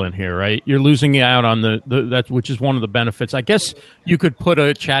people in here, right? You're losing out on that, which is one of the benefits. I guess you could put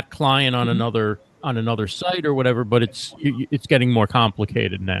a chat client on another site or whatever, but it's getting more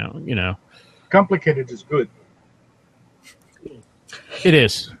complicated now. Complicated is good. It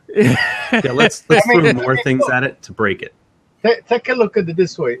is. Yeah, let's throw more things at it to break it. Take a look at it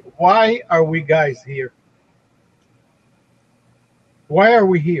this way. Why are we guys here? Why are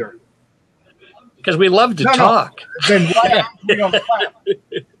we here? Because we love to talk. Then why are we on clap?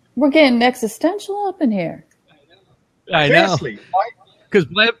 We're getting existential up in here. I Seriously, know. Because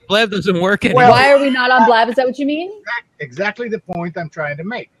Blab doesn't work anymore. Why are we not on Blab? Is that what you mean? Exactly the point I'm trying to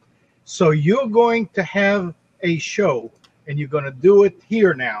make. So you're going to have a show, and you're going to do it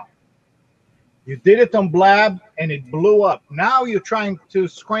here now. You did it on Blab, and it blew up. Now you're trying to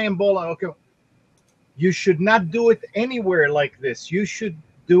scramble. Okay, you should not do it anywhere like this. You should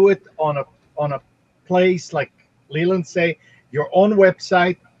do it on a place like Leland say, your own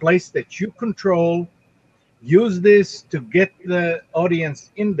website, place that you control. Use this to get the audience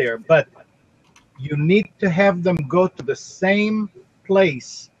in there, but you need to have them go to the same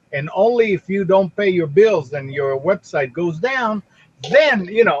place. And only if you don't pay your bills and your website goes down, then,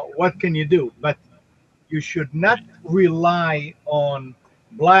 what can you do? But you should not rely on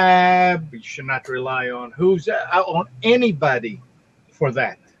Blab. You should not rely on on anybody for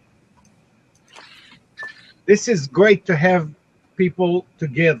that. This is great to have people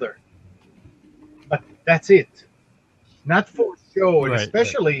together, but that's it. Not for show, and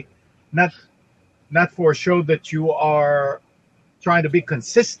especially not not for a show that you are trying to be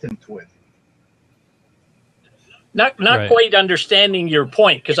consistent with. Not Right. quite understanding your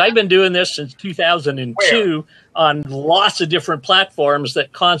point, because I've been doing this since 2002 on lots of different platforms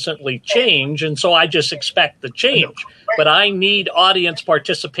that constantly change, and so I just expect the change. But I need audience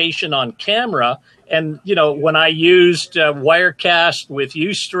participation on camera. And, you know, when I used Wirecast with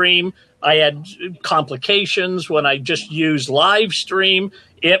Ustream, I had complications. When I just used Livestream,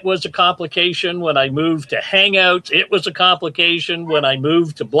 it was a complication. When I moved to Hangouts, it was a complication. When I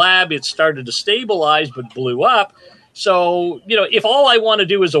moved to Blab, it started to stabilize but blew up. So, you know, if all I want to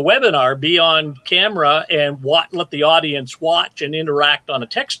do is a webinar, be on camera and let the audience watch and interact on a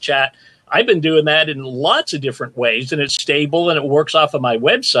text chat, I've been doing that in lots of different ways, and it's stable and it works off of my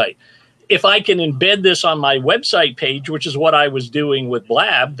website. If I can embed this on my website page, which is what I was doing with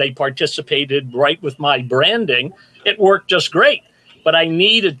Blab, they participated right with my branding. It worked just great. But I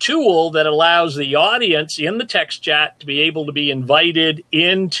need a tool that allows the audience in the text chat to be able to be invited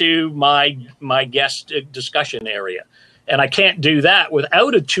into my guest discussion area. And I can't do that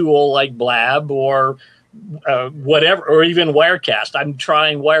without a tool like Blab or whatever, or even Wirecast. I'm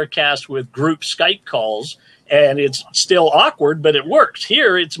trying Wirecast with group Skype calls, and it's still awkward, but it works.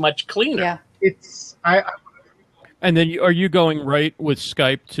 Here, it's much cleaner. Yeah. It's And then are you going right with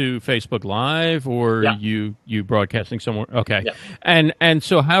Skype to Facebook Live, or Yeah. you broadcasting somewhere? Okay. Yeah. And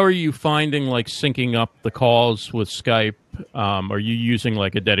so how are you finding, like, syncing up the calls with Skype? Are you using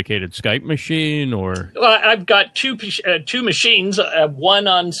like a dedicated Skype machine, or? Well, I've got two machines, one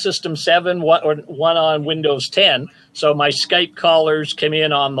on System 7, one on Windows 10. So my Skype callers come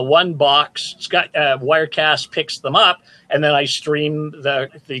in on the one box. Wirecast picks them up, and then I stream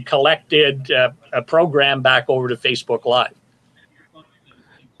the collected program back over to Facebook Live.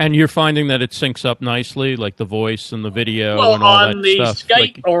 And you're finding that it syncs up nicely, like the voice and the video Well, and all on that the stuff?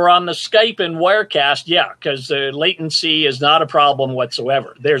 Skype or on the Skype and Wirecast, yeah, because the latency is not a problem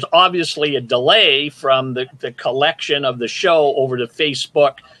whatsoever. There's obviously a delay from the collection of the show over to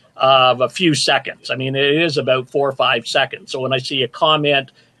Facebook of a few seconds. I mean, it is about 4 or 5 seconds. So when I see a comment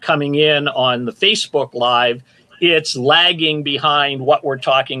coming in on the Facebook Live, it's lagging behind what we're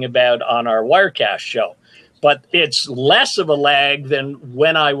talking about on our Wirecast show. But it's less of a lag than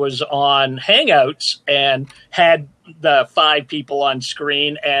when I was on Hangouts and had the 5 people on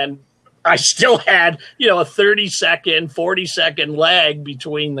screen, and I still had, you know, a 30-second, 40-second lag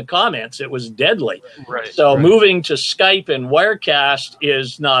between the comments. It was deadly. Right. So moving to Skype and Wirecast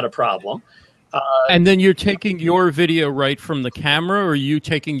is not a problem. And then you're taking your video right from the camera, or are you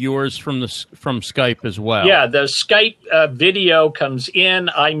taking yours from Skype as well? Yeah, the Skype video comes in.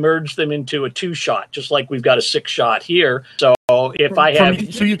 I merge them into a 2-shot, just like we've got a 6-shot here. So if I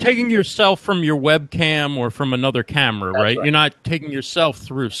have... So you're taking yourself from your webcam or from another camera, right? You're not taking yourself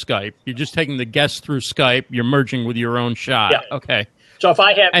through Skype. You're just taking the guest through Skype. You're merging with your own shot. Yeah. Okay. So if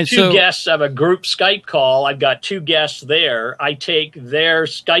I have And two so- guests of a group Skype call, I've got 2 guests there. I take their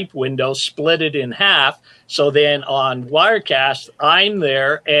Skype window, split it in half. So then on Wirecast, I'm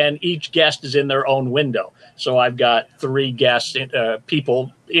there, and each guest is in their own window. So I've got 3 guests,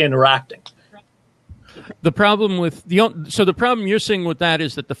 people interacting. The problem the problem you're seeing with that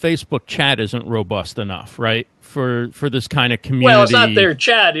is that the Facebook chat isn't robust enough, right? For this kind of community. Well, it's not their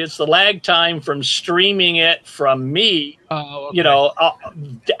chat. It's the lag time from streaming it from me, you know,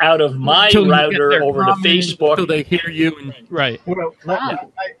 out of my Until you get router their over to comments, Facebook. so they hear you. Right. well,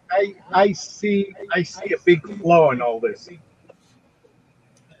 I see a big flaw in all this. I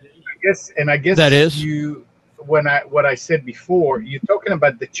guess That is? what I said before, you're talking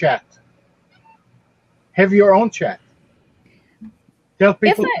about the chat. Have your own chat. Tell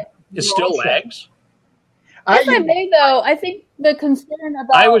people It still lags. If I may, though, I think the concern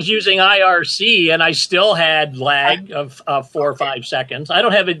about... I was using IRC, and I still had lag of 4 or 5 seconds. I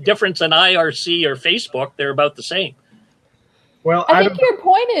don't have a difference in IRC or Facebook. They're about the same. Well, I think your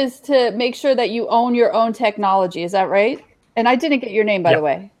point is to make sure that you own your own technology. Is that right? And I didn't get your name, by the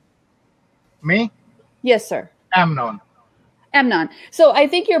way. Me? Yes, sir. Amnon. So I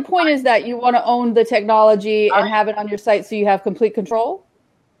think your point is that you want to own the technology and have it on your site so you have complete control?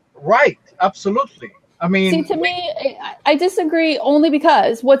 Right. Absolutely. I mean... See, to me, I disagree only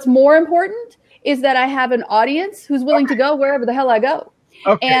because what's more important is that I have an audience who's willing to go wherever the hell I go.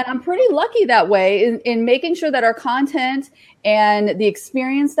 Okay. And I'm pretty lucky that way in making sure that our content and the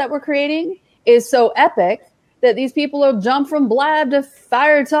experience that we're creating is so epic that these people will jump from Blab to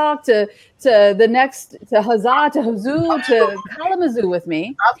Fire Talk to the next, to Huzza, to Huzzu, to Kalamazoo with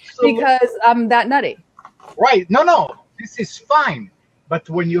me. Absolutely. Because I'm that nutty. Right. No. This is fine. But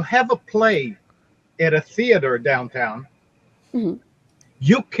when you have a play at a theater downtown,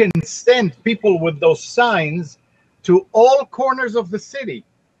 you can send people with those signs to all corners of the city.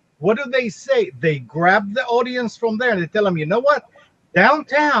 What do they say? They grab the audience from there and they tell them, you know what?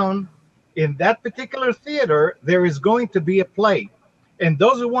 Downtown, in that particular theater, there is going to be a play. And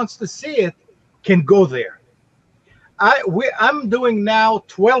those who wants to see it can go there. I'm doing now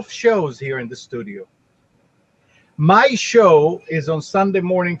 12 shows here in the studio. My show is on Sunday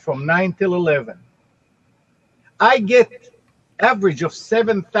morning from 9 till 11. I get average of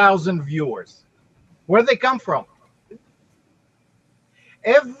 7,000 viewers. Where they come from?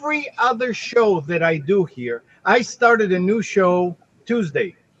 Every other show that I do here, I started a new show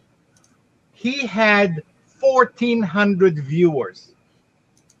Tuesday. He had 1,400 viewers.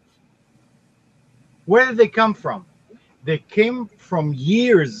 Where did they come from? They came from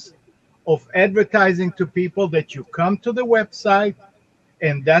years of advertising to people that you come to the website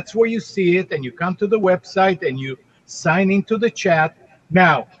and that's where you see it, and you come to the website and you sign into the chat.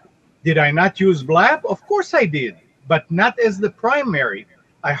 Now, did I not use Blab? Of course I did, but not as the primary.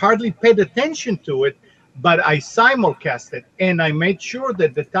 I hardly paid attention to it, but I simulcast it, and I made sure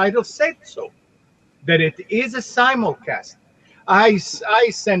that the title said so, that it is a simulcast. I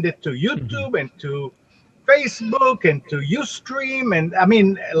send it to YouTube and to Facebook and to Ustream, and I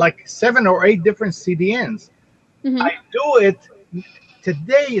mean, like 7 or 8 different CDNs. I do it.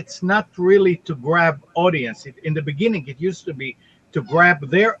 Today, it's not really to grab audience. In the beginning, it used to be to grab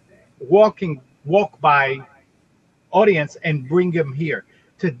their walk-by audience and bring them here.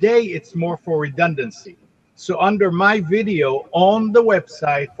 Today, it's more for redundancy. So under my video on the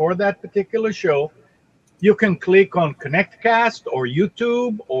website for that particular show, you can click on ConnectCast or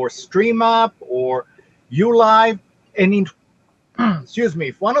YouTube or StreamUp or ULive. And excuse me,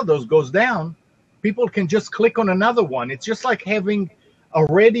 if one of those goes down, people can just click on another one. It's just like having a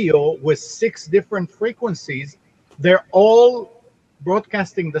radio with 6 different frequencies. They're all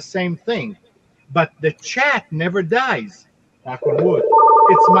broadcasting the same thing, but the chat never dies. Knock on wood.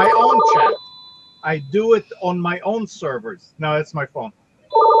 It's my own chat. I do it on my own servers. No, that's my phone.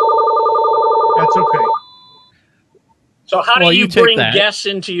 That's okay. So how do you bring guests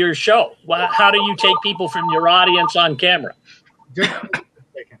into your show? How do you take people from your audience on camera? Just a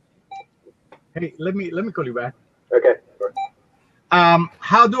second. Hey, let me call you back. Okay.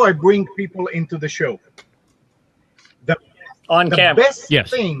 How do I bring people into the show? The camera. best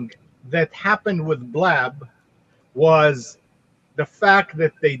thing that happened with Blab was the fact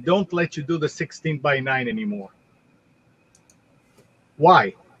that they don't let you do the 16:9 anymore.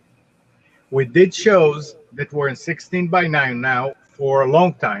 Why? We did shows that were in 16:9 now for a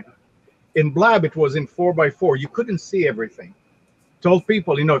long time. In Blab, it was in 4:4. You couldn't see everything. Told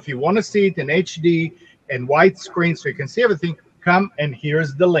people, if you want to see it in HD and widescreen so you can see everything, come and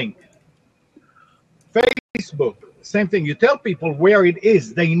here's the link. Facebook, same thing. You tell people where it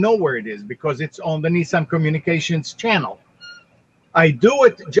is. They know where it is because it's on the Nissan Communications channel. I do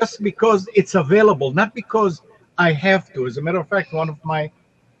it just because it's available, not because I have to. As a matter of fact, one of my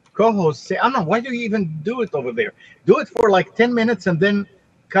co-hosts say, "Anna, why do you even do it over there? Do it for like 10 minutes and then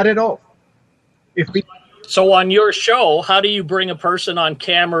cut it off." So on your show, how do you bring a person on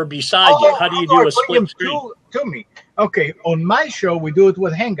camera beside you? How do you do a split screen? To me. Okay, on my show, we do it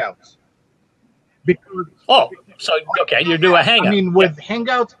with Hangouts. You do a Hangout. I mean, with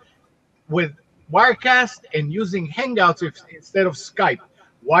Hangouts, with Wirecast and using Hangouts instead of Skype.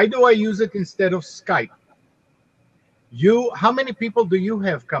 Why do I use it instead of Skype? How many people do you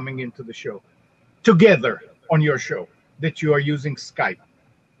have coming into the show together on your show that you are using Skype?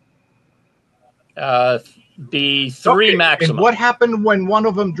 The 3 maximum. And what happened when one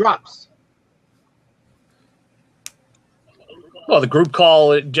of them drops? Well, the group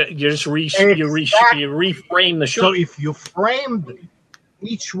call, you just reframe the show. So if you framed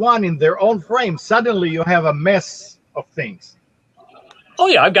each one in their own frame, suddenly you have a mess of things. Oh,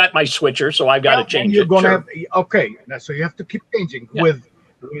 yeah, I've got my switcher, so I've got to change it. So you have to keep changing. Yeah. With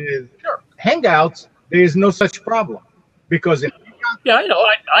Hangouts, there is no such problem. Because I know.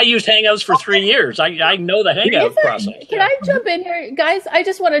 I used Hangouts for 3 years. I know the Hangout process. Can I jump in here, guys? I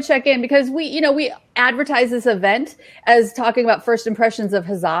just want to check in because we advertise this event as talking about first impressions of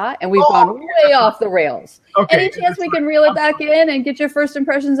Huzza, and we've gone way off the rails. Okay. Any chance we can reel it back in and get your first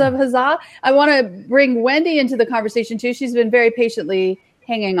impressions of Huzza? I want to bring Wendy into the conversation too. She's been very patiently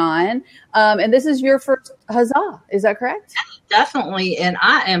hanging on, and this is your first Huzza. Is that correct? Definitely, and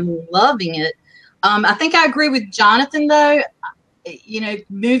I am loving it. I think I agree with Jonathan though.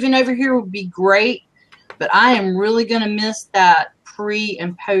 Moving over here would be great, but I am really going to miss that pre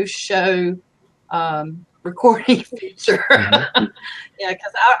and post show recording feature. Mm-hmm. Yeah,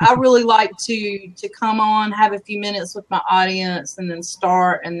 because I really like to come on, have a few minutes with my audience, and then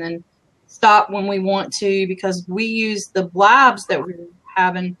start and then stop when we want to, because we use the blabs that we're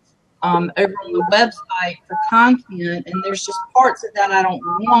having over on the website for content, and there's just parts of that I don't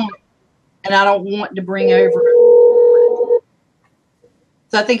want, and I don't want to bring over.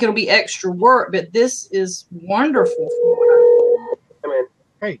 So I think it'll be extra work, but this is wonderful for us.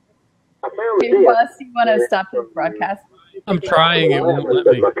 Hey, I found Hey, Russ, you want to stop the broadcast? I'm trying. It won't let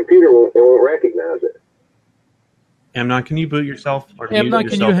me. My computer won't recognize it. Amnon, can you boot yourself? Or Amnon,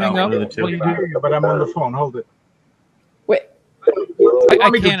 can you yourself hang out, up? one of the two? What do you do? but I'm on the phone. Hold it. Wait. I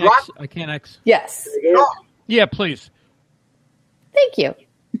me to can't drop? I can't X. Yes. Yeah, please. Thank you.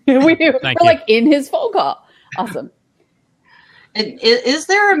 We're you. like in his phone call. Awesome. And is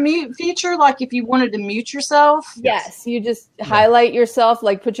there a mute feature, like if you wanted to mute yourself? Yes. You just highlight yourself,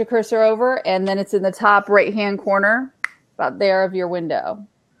 like put your cursor over, and then it's in the top right-hand corner, about there of your window.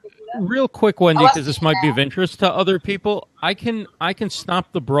 Real quick, Wendy, because this might be of interest to other people. I can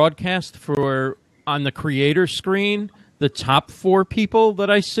stop the broadcast for on the creator screen, the top 4 people that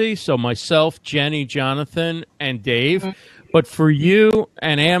I see. So myself, Jenny, Jonathan, and Dave. Mm-hmm. But for you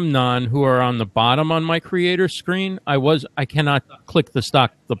and Amnon, who are on the bottom on my creator screen, I cannot click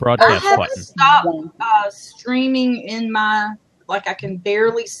the broadcast I have button. to stop streaming in my, like I can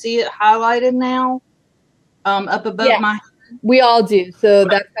barely see it highlighted now, up above my head. We all do. So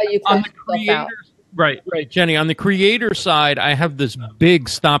that's how you On click the yourself out. Right, Jenny. On the creator side, I have this big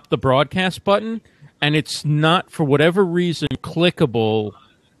stop the broadcast button, and it's not, for whatever reason, clickable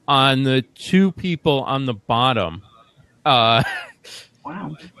on the 2 people on the bottom. Wow.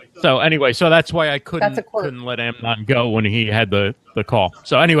 So anyway, that's why I couldn't let Amnon go when he had the call.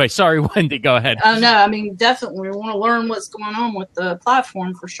 So anyway, sorry, Wendy, go ahead. Oh, no, I mean, definitely we want to learn what's going on with the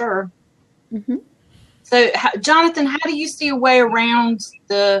platform for sure. Mm-hmm. So, Jonathan, how do you see a way around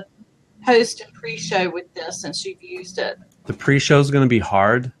the post and pre-show with this since you've used it? The pre-show is going to be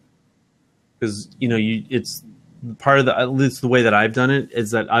hard because, it's part of at least the way that I've done it is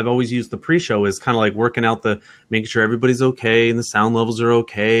that I've always used the pre-show as kind of like working out making sure everybody's okay and the sound levels are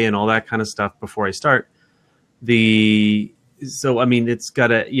okay and all that kind of stuff before I start. So, I mean,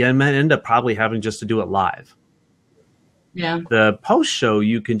 I might end up probably having just to do it live. Yeah. The post-show,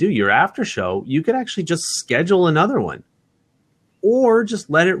 you can do your after show. You could actually just schedule another one or just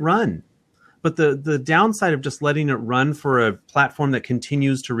let it run. But the downside of just letting it run for a platform that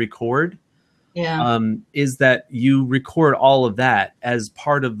continues to record is that you record all of that as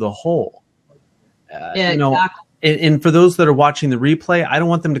part of the whole. Exactly. And for those that are watching the replay, I don't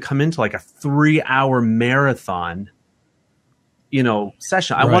want them to come into like a 3-hour marathon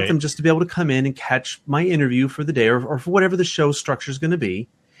session. I want them just to be able to come in and catch my interview for the day or for whatever the show structure is going to be.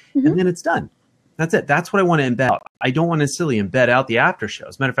 Mm-hmm. And then it's done. That's it. That's what I want to embed out. I don't want to necessarily embed out the after show.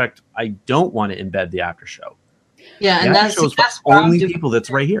 As a matter of fact, I don't want to embed the after show. Yeah. And that's for only people that's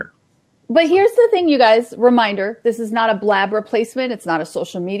right here. But here's the thing, you guys, reminder, this is not a blab replacement. It's not a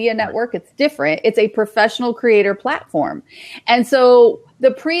social media network. It's different. It's a professional creator platform. And so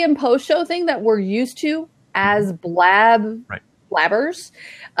the pre and post show thing that we're used to as blabbers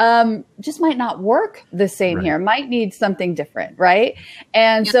just might not work the same here. Might need something different, right?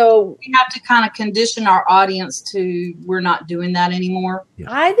 And so we have to kind of condition our audience to we're not doing that anymore. Yeah.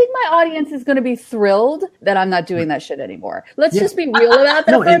 I think my audience is going to be thrilled that I'm not doing that shit anymore. Let's just be real about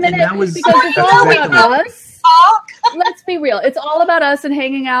that for a minute, because it's all about us. Let's be real. It's all about us and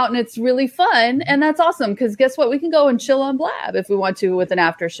hanging out, and it's really fun, and that's awesome, because guess what? We can go and chill on Blab if we want to with an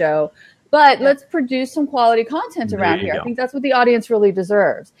after show. But let's produce some quality content around here. I think that's what the audience really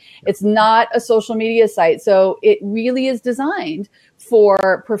deserves. It's not a social media site. So it really is designed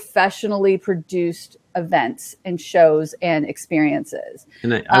for professionally produced events and shows and experiences.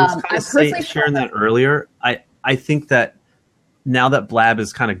 And I was kind of sharing that earlier. I think that now that Blab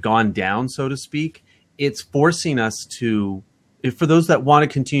has kind of gone down, so to speak, it's forcing us to, for those that want to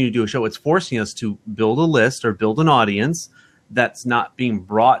continue to do a show, it's forcing us to build a list or build an audience that's not being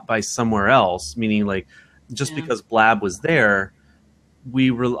brought by somewhere else, meaning like just because Blab was there, a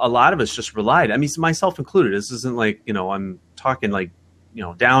lot of us just relied. I mean, myself included. This isn't like, I'm talking like,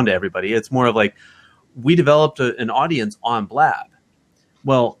 down to everybody. It's more of like we developed an audience on Blab.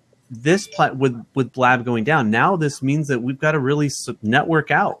 Well, with Blab going down, now this means that we've got to really network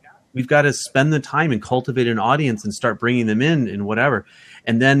out. We've got to spend the time and cultivate an audience and start bringing them in and whatever.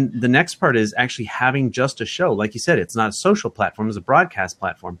 And then the next part is actually having just a show. Like you said, it's not a social platform, it's a broadcast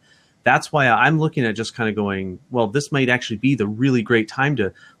platform. That's why I'm looking at just kind of going, well, this might actually be the really great time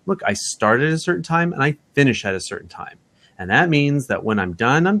to look. I start at a certain time and I finish at a certain time. And that means that when I'm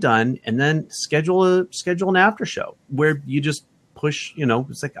done, I'm done. And then schedule an after show where you just push,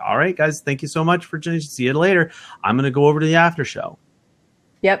 it's like, all right, guys, thank you so much for joining. See you later. I'm going to go over to the after show.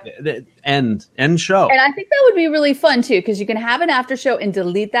 Yep. End show. And I think that would be really fun too, because you can have an after show and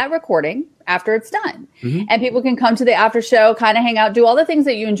delete that recording after it's done. Mm-hmm. And people can come to the after show, kind of hang out, do all the things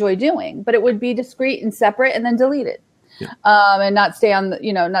that you enjoy doing, but it would be discreet and separate and then deleted. Yeah. And not stay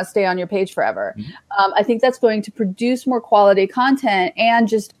on your page forever. Mm-hmm. I think that's going to produce more quality content and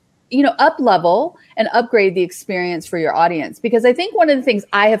just, up level and upgrade the experience for your audience. Because I think one of the things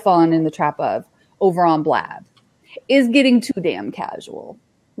I have fallen in the trap of over on Blab is getting too damn casual,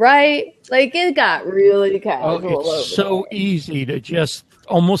 right? Like it got really casual. Oh, it's so easy to just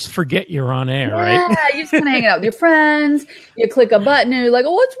almost forget you're on air, right? Yeah, you're just kind of hanging out with your friends. You click a button and you're like,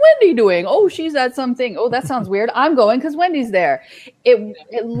 oh, what's Wendy doing? Oh, she's at something. Oh, that sounds weird. I'm going because Wendy's there.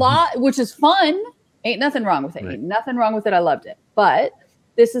 Which is fun. Ain't nothing wrong with it. Right. Ain't nothing wrong with it. I loved it. But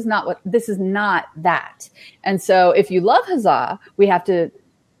this is not that. And so if you love Huzza, we have to,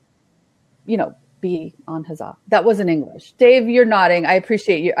 be on Huzza. That wasn't English. Dave, you're nodding. I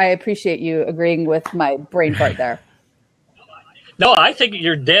appreciate you agreeing with my brain fart there. No, I think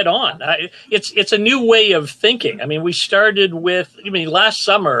you're dead on. It's a new way of thinking. I mean, we started with, last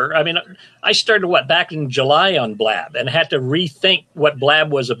summer, I started back in July on Blab and had to rethink what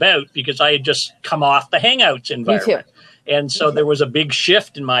Blab was about because I had just come off the Hangouts environment. Me too. And so there was a big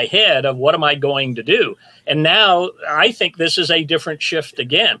shift in my head of what am I going to do? And now I think this is a different shift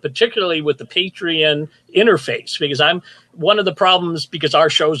again, particularly with the Patreon interface, because one of the problems, because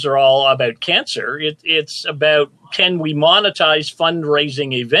our shows are all about cancer, it's about, can we monetize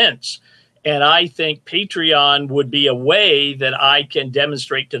fundraising events? And I think Patreon would be a way that I can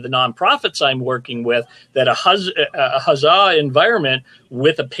demonstrate to the nonprofits I'm working with that a Huzza environment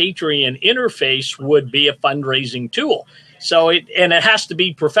with a Patreon interface would be a fundraising tool. So it has to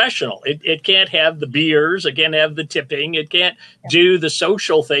be professional. It can't have the beers. It can't have the tipping. It can't do the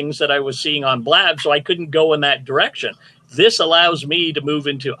social things that I was seeing on Blab. So I couldn't go in that direction. This allows me to move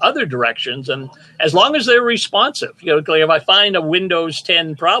into other directions, and as long as they're responsive, if I find a Windows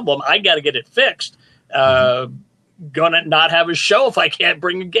 10 problem, I got to get it fixed. Gonna not have a show if I can't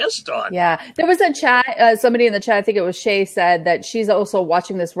bring a guest on. Yeah, there was a chat. Somebody in the chat, I think it was Shay, said that she's also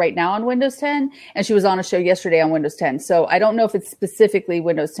watching this right now on Windows 10, and she was on a show yesterday on Windows 10. So I don't know if it's specifically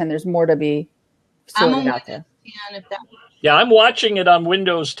Windows 10. There's more to be sorted out there. Yeah, I'm watching it on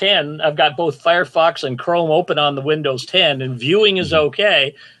Windows 10. I've got both Firefox and Chrome open on the Windows 10, and viewing is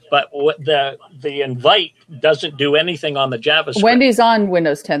okay, but the invite doesn't do anything on the JavaScript. Wendy's on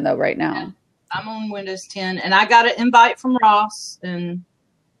Windows 10 though right now. Yeah, I'm on Windows 10, and I got an invite from Ross, and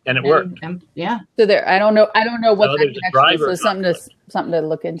it worked. Yeah. So there, I don't know what that connection is. So something to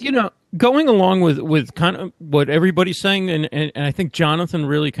look into. Going along with kind of what everybody's saying, and I think Jonathan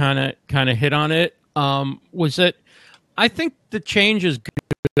really kind of hit on it. Was that I think the change is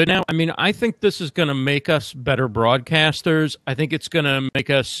good now. I think this is going to make us better broadcasters. I think it's going to make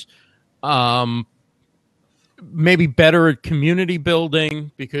us maybe better at community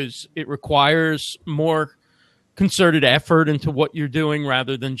building because it requires more concerted effort into what you're doing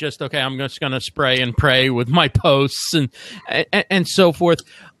rather than just, okay, I'm just going to spray and pray with my posts and so forth.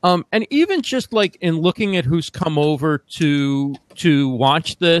 And even just like in looking at who's come over to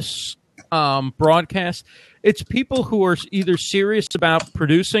watch this broadcast, it's people who are either serious about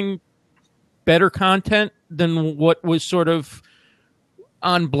producing better content than what was sort of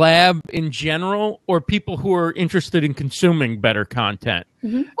on Blab in general, or people who are interested in consuming better content.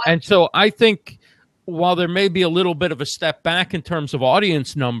 Mm-hmm. And so I think while there may be a little bit of a step back in terms of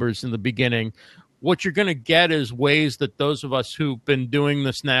audience numbers in the beginning, what you're going to get is ways that those of us who've been doing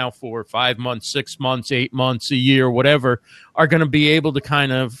this now for 5 months, 6 months, 8 months, a year, whatever, are going to be able to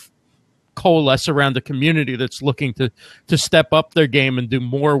kind of coalesce around a community that's looking to step up their game and do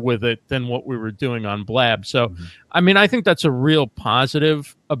more with it than what we were doing on Blab. So, I think that's a real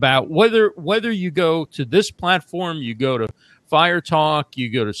positive about whether you go to this platform, you go to Fire Talk, you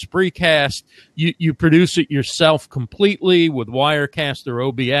go to Spreecast, you produce it yourself completely with Wirecast or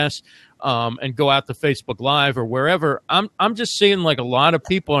OBS, and go out to Facebook Live or wherever. I'm just seeing like a lot of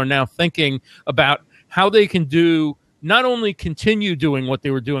people are now thinking about how they can not only continue doing what they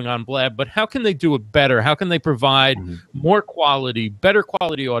were doing on Blab, but how can they do it better? How can they provide more quality, better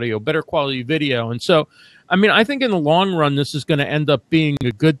quality audio, better quality video? And so, I think in the long run, this is going to end up being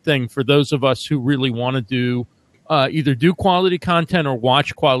a good thing for those of us who really want to do either do quality content or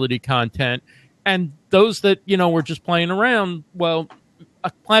watch quality content. And those that, were just playing around, well, a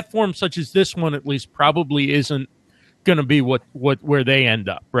platform such as this one, at least, probably isn't going to be where they end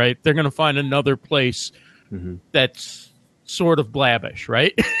up, right? They're going to find another place that's sort of blabbish,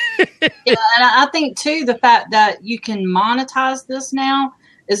 right? Yeah, and I think too the fact that you can monetize this now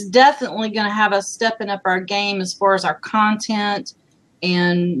is definitely going to have us stepping up our game as far as our content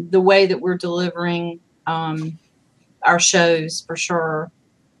and the way that we're delivering our shows for sure.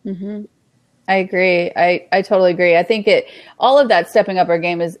 Mm-hmm. I agree. I totally agree. I think all of that stepping up our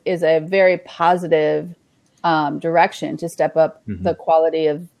game is a very positive direction to step up the quality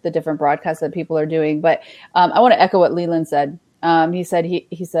of the different broadcasts that people are doing. But I want to echo what Leland said. He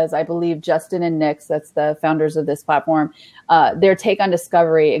says, I believe Justin and Nix, that's the founders of this platform, their take on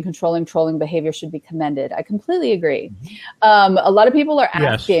discovery and controlling trolling behavior should be commended. I completely agree. A lot of people are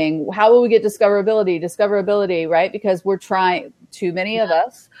asking, how will we get discoverability, right? Because too many of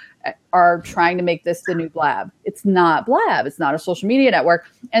us are trying to make this the new Blab. It's not Blab. It's not a social media network.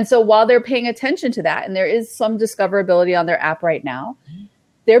 And so while they're paying attention to that, and there is some discoverability on their app right now,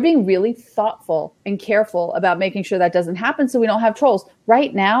 they're being really thoughtful and careful about making sure that doesn't happen so we don't have trolls.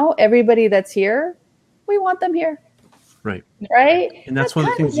 Right now, everybody that's here, we want them here. Right. Right? And that's one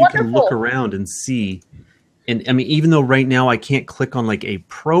of the things you can look around and see. And I mean, even though right now I can't click on like a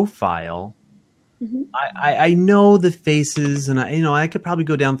profile, I know the faces, and I could probably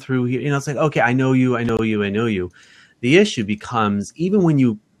go down through here. It's like, okay, I know you. The issue becomes, even when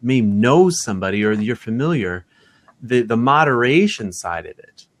you may know somebody or you're familiar, the moderation side of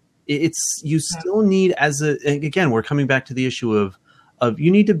it, you still need again, we're coming back to the issue of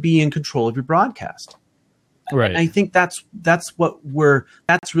you need to be in control of your broadcast. Right. And I think that's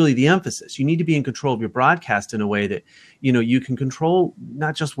really the emphasis. You need to be in control of your broadcast in a way that, you can control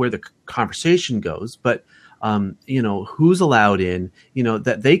not just where the conversation goes, but, who's allowed in,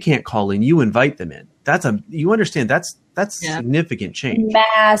 that they can't call in, you invite them in. You understand that's significant change.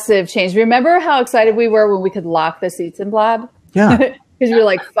 Massive change. Remember how excited we were when we could lock the seats in Blab? Yeah. Because you were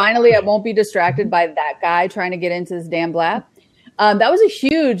like, finally, I won't be distracted by that guy trying to get into this damn Blab. That was a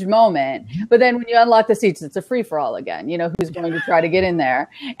huge moment. But then when you unlock the seats, it's a free-for-all again. Who's going to try to get in there.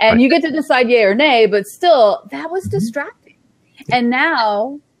 And you get to decide yay or nay, but still, that was distracting. And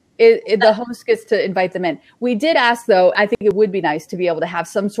now the host gets to invite them in. We did ask, though, I think it would be nice to be able to have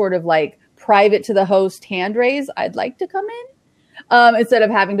some sort of like private to the host hand raise. I'd like to come in instead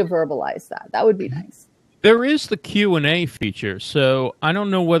of having to verbalize that. That would be nice. There is the Q&A feature, so I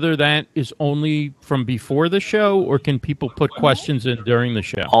don't know whether that is only from before the show or can people put questions in during the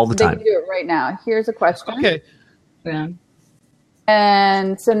show? All the time. They can do it right now. Here's a question. Okay. Yeah.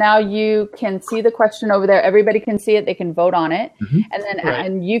 And so now you can see the question over there. Everybody can see it. They can vote on it. And then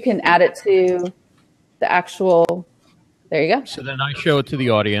and you can add it to the actual... There you go. So then I show it to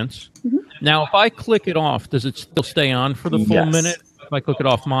the audience. Now, if I click it off, does it still stay on for the full minute? If I click it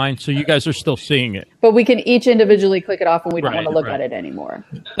off mine, so you guys are still seeing it. But we can each individually click it off when we don't want to look at it anymore.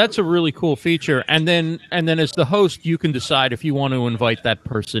 That's a really cool feature. And then as the host, you can decide if you want to invite that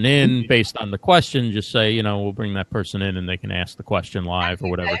person in based on the question. Just say, we'll bring that person in and they can ask the question live or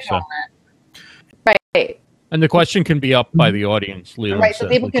whatever. So, right. And the question can be up by the audience. Right, so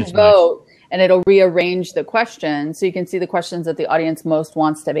people can vote. And it'll rearrange the questions so you can see the questions that the audience most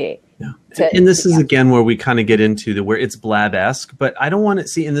wants to be. Yeah. And this is again where we kind of get into where it's Blab-esque, but I don't want to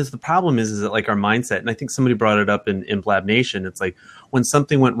see. And the problem is that like our mindset, and I think somebody brought it up in Blab Nation. It's like when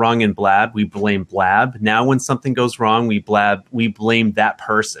something went wrong in Blab, we blame Blab. Now when something goes wrong, we blame that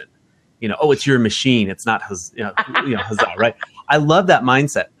person. It's your machine. It's not Huzza, right? I love that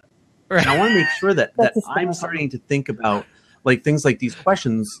mindset. And I want to make sure that I'm starting to think about like things like these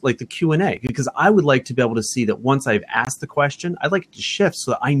questions, like the Q&A, because I would like to be able to see that once I've asked the question, I'd like it to shift so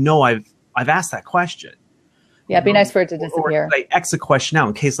that I know I've asked that question. Yeah, it'd be nice for it to disappear. Or like X a question out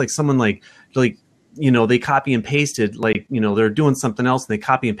in case like someone like they copy and pasted, like, they're doing something else and they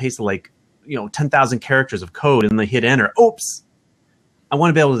copy and pasted like, 10,000 characters of code and they hit enter. Oops. I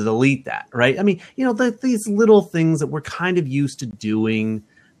want to be able to delete that, right? I mean, these little things that we're kind of used to doing,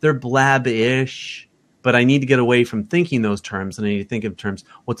 they're Blab-ish. But I need to get away from thinking those terms, and I need to think of terms.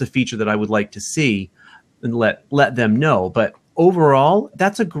 What's a feature that I would like to see, and let them know. But overall,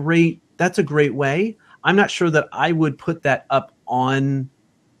 that's a great way. I'm not sure that I would put that up on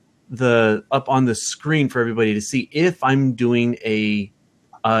the screen for everybody to see if I'm doing a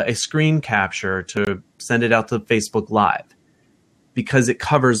screen capture to send it out to Facebook Live, because it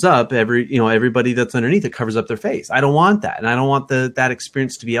covers up everybody that's underneath. It covers up their face. I don't want that, and I don't want that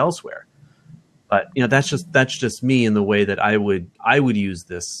experience to be elsewhere. But that's just me in the way that I would use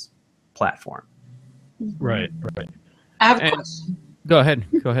this platform. Right. I have a question. Go ahead.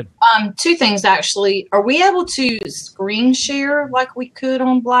 Two things actually. Are we able to screen share like we could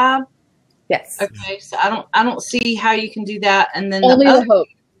on Blab? Yes. Okay, so I don't see how you can do that, and then only the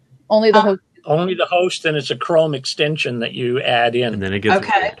host can Only the host, and it's a Chrome extension that you add in. And then it gets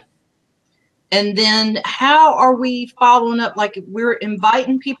Okay. And then how are we following up? Like, if we're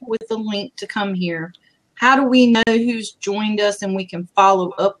inviting people with the link to come here, how do we know who's joined us and we can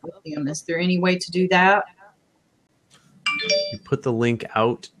follow up with them? Is there any way to do that? You put the link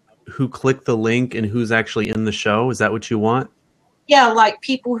out, who clicked the link and who's actually in the show. Is that what you want? Yeah, like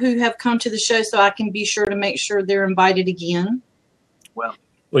people who have come to the show, so I can be sure to make sure they're invited again. Well,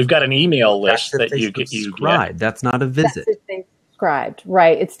 We've got an email list that's if that they you get. subscribe. That's not a visit. That's if they subscribed,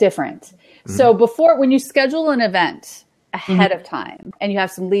 right? It's different. So when you schedule an event ahead of time and you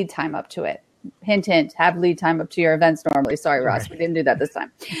have some lead time up to it, hint, hint, have lead time up to your events normally. Sorry, Ross, we didn't do that this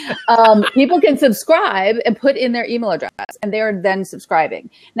time. People can subscribe and put in their email address, and they are then subscribing.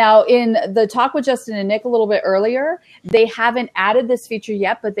 Now, in the talk with Justin and Nick a little bit earlier, they haven't added this feature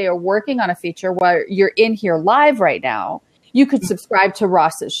yet, but they are working on a feature where you're in here live right now. You could subscribe to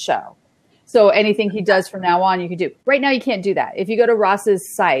Ross's show. So anything he does from now on, you can do. Right now, you can't do that. If you go to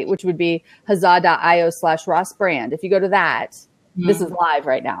Ross's site, which would be huzza.io/RossBrand, if you go to that, this is live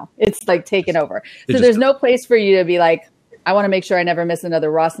right now. It's like taken over. So there's no place for you to be like, I want to make sure I never miss another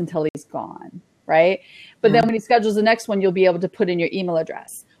Ross until he's gone, right? But then when he schedules the next one, you'll be able to put in your email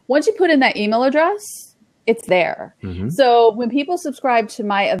address. Once you put in that email address, it's there. So when people subscribe to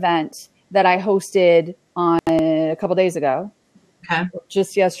my event that I hosted on a couple days ago,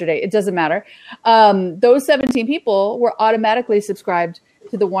 just yesterday, it doesn't matter. Those 17 people were automatically subscribed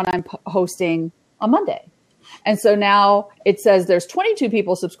to the one I'm hosting on Monday. And so now it says there's 22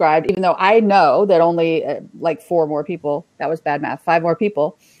 people subscribed, even though I know that only like 4 more people, that was bad math, 5 more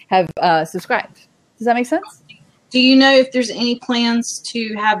people have subscribed. Does that make sense? Do you know if there's any plans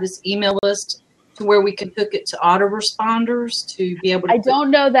to have this email list to where we can hook it to autoresponders to be able to? I don't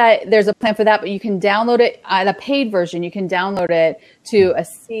know that there's a plan for that, but you can download it on a paid version. You can download it to a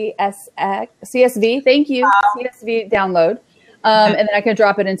CSV. Thank you. CSV download. And then I can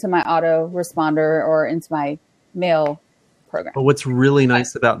drop it into my autoresponder or into my mail program. But what's really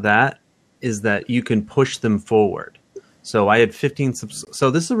nice about that is that you can push them forward. So I had 15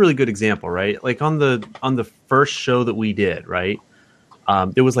 so this is a really good example, right? Like on the first show that we did, right?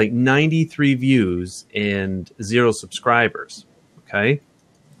 There was like 93 views and 0 subscribers. Okay.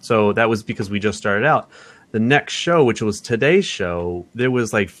 So that was because we just started out. The next show, which was today's show, there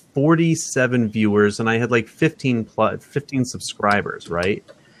was like 47 viewers and I had like 15 subscribers, right?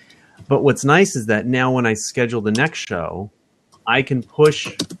 But what's nice is that now when I schedule the next show, I can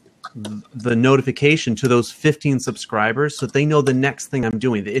push the notification to those 15 subscribers so that they know the next thing I'm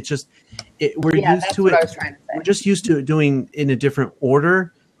doing. It's just, we're used to it. We're just used to it doing in a different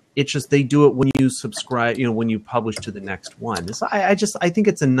order. It's just they do it when you subscribe, when you publish to the next one. I think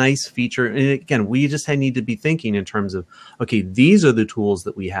it's a nice feature. And again, we just need to be thinking in terms of, okay, these are the tools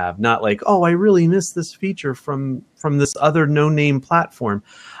that we have, not like, oh, I really missed this feature from this other no-name platform.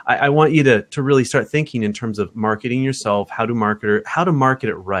 I want you to really start thinking in terms of marketing yourself, how to market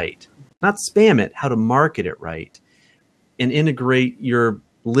it right, not spam it, how to market it right, and integrate your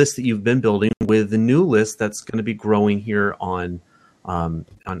list that you've been building with the new list that's going to be growing here on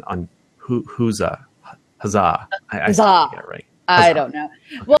Huzza. Huzza. I get it right. I don't know.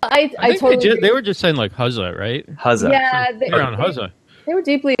 Well, I totally. They were just saying like Huzza, right? Huzza. Yeah, they're on Huzza. They were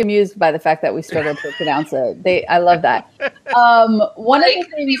deeply amused by the fact that we struggled to pronounce it. I love that. One of the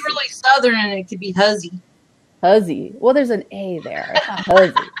could be really southern and it could be Huzzy. Huzzy. Well, there's an A there. It's not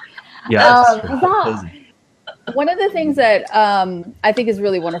Huzzy. Yeah. One of the things that I think is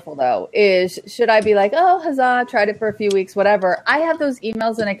really wonderful, though, is should I be like, oh, huzzah, tried it for a few weeks, whatever. I have those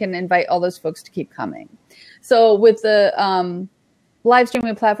emails and I can invite all those folks to keep coming. So with the live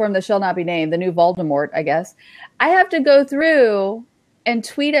streaming platform that shall not be named, the new Voldemort, I guess, I have to go through and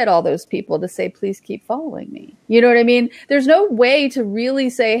tweet at all those people to say, please keep following me. You know what I mean? There's no way to really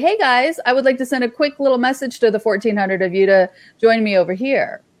say, hey, guys, I would like to send a quick little message to the 1,400 of you to join me over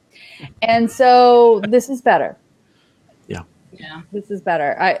here. And so this is better. Yeah, this is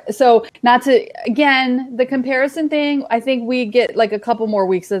better. So not to, again, the comparison thing, I think we get like a couple more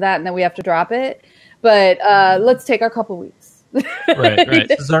weeks of that and then we have to drop it. But let's take our couple weeks. Right.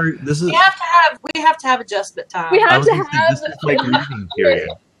 This is we have to have adjustment time. We have to have. This is my grieving period.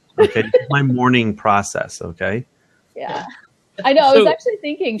 Okay, this is my mourning process. Okay. Yeah, I know. I was actually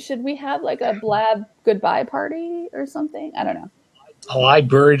thinking, should we have like a blab goodbye party or something? I don't know. Oh, I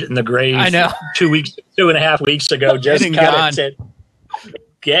buried it in the grave. I know. 2.5 weeks ago. Just kind of said,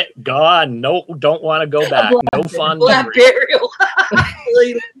 get gone. No, don't want to go back. No fun. Blab burial.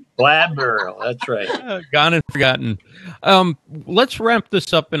 Blab burial. That's right. Gone and forgotten. Let's ramp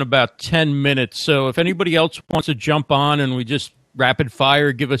this up in about 10 minutes. So if anybody else wants to jump on and we just rapid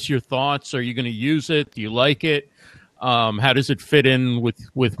fire. Give us your thoughts. Are you going to use it? Do you like it? How does it fit in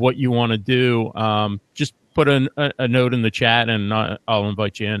with what you want to do? Just put a note in the chat, and I'll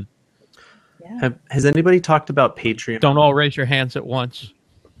invite you in. Yeah. Has anybody talked about Patreon? Don't all raise your hands at once.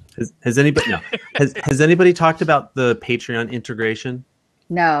 Has anybody has anybody talked about the Patreon integration?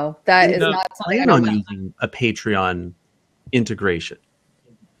 No, that is not something I Plan know on about. using a Patreon integration.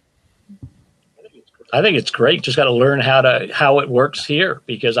 I think it's great. Just got to learn how it works here,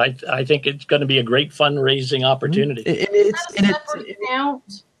 because I think it's going to be a great fundraising opportunity.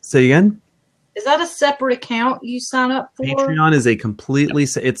 Account? Say again. Is that a separate account you sign up for? Patreon is a completely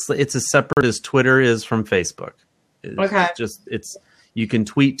it's as separate as Twitter is from Facebook. It's you can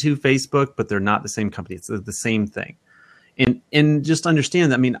tweet to Facebook, but they're not the same company. It's the same thing. And just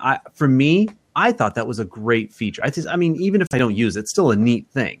understand that. I mean, for me, I thought that was a great feature. I mean, even if I don't use it, it's still a neat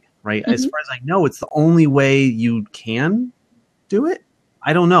thing, right? Mm-hmm. As far as I know, it's the only way you can do it.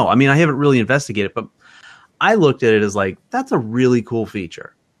 I don't know. I mean, I haven't really investigated, but I looked at it as like, that's a really cool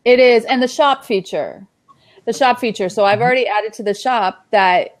feature. It is. And the shop feature. So I've already added to the shop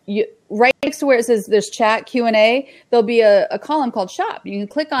that right next to where it says there's chat Q&A, there'll be a column called shop. You can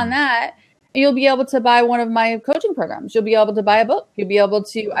click on that. You'll be able to buy one of my coaching programs. You'll be able to buy a book. You'll be able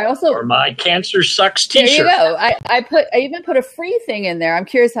to. Or my Cancer Sucks There T-shirt. you go. I even put a free thing in there. I'm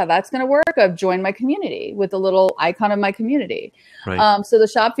curious how that's going to work. I've joined my community with a little icon of my community. Right. So the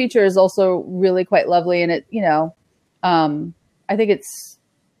shop feature is also really quite lovely, and it, I think it's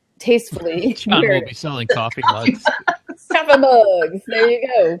tastefully. John will be selling coffee mugs. Coffee mugs. There you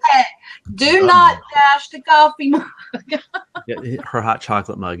go. Hey, do not dash the coffee mug. Her hot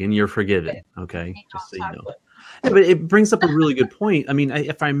chocolate mug, and you're forgiven. Okay, just so you know. Yeah, but it brings up a really good point. I mean,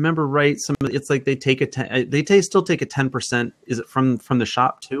 if I remember right, it's like they take still take a 10%. Is it from the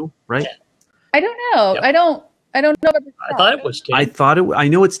shop too? Right? I don't know. Yep. I don't know about the I thought it was 10. I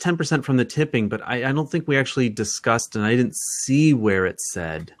know it's 10% from the tipping, but I don't think we actually discussed, and I didn't see where it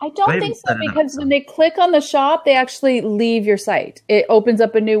said. I don't think so, because when they click on the shop, they actually leave your site. It opens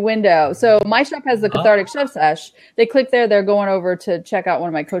up a new window. So my shop has the Cathartic Chef Sesh. They click there, they're going over to check out one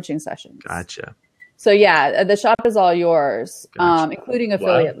of my coaching sessions. Gotcha. So yeah, the shop is all yours, Gotcha. including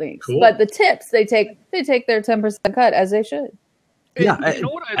affiliate links. Cool. But the tips, they take their 10% cut, as they should. Yeah, You know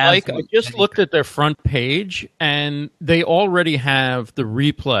what I like? I just looked at their front page, and they already have the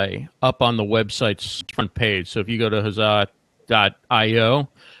replay up on the website's front page. So if you go to Huzza.io,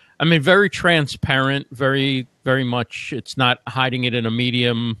 I mean, very transparent, very, very much. It's not hiding it in a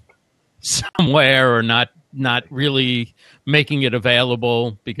medium somewhere, or not really making it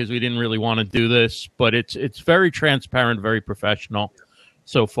available because we didn't really want to do this. But it's very transparent, very professional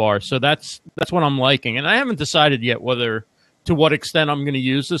so far. So that's what I'm liking, and I haven't decided yet to what extent I'm going to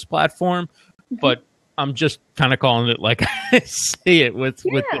use this platform, but I'm just kind of calling it like I see it with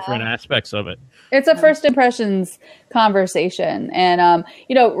different aspects of it. It's a first impressions conversation. And,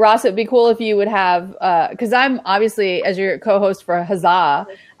 Ross, it'd be cool if you would have, because I'm obviously, as your co-host for Huzza,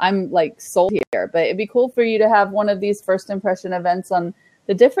 I'm like sold here, but it'd be cool for you to have one of these first impression events on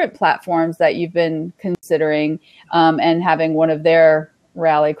the different platforms that you've been considering, and having one of their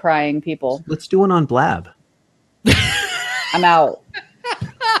rally crying people. Let's do one on Blab. I'm out.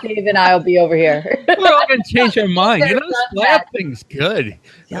 Dave and I will be over here. We're all going to change our mind. This lab thing's good.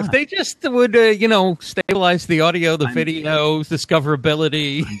 Yeah. If they just would, stabilize the audio, the video,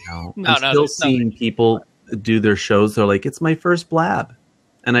 discoverability. I know. I'm still seeing people do their shows. They're like, it's my first Blab.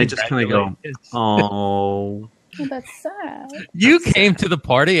 And I just kind of go, oh. Oh, that's sad. You came to the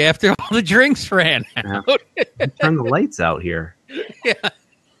party after all the drinks ran out. Turn the lights out here. Yeah.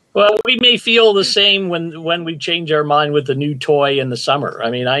 Well, we may feel the same when we change our mind with the new toy in the summer. I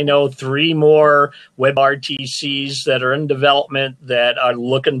mean, I know 3 more WebRTCs that are in development that are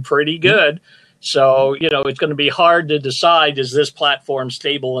looking pretty good. So, it's going to be hard to decide, is this platform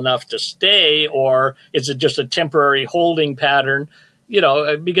stable enough to stay, or is it just a temporary holding pattern?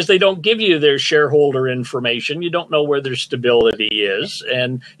 Because they don't give you their shareholder information. You don't know where their stability is.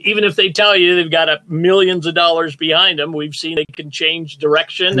 And even if they tell you they've got millions of dollars behind them, we've seen they can change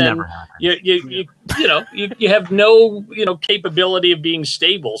direction. And you have no, capability of being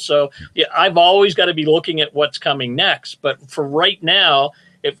stable. So I've always got to be looking at what's coming next. But for right now,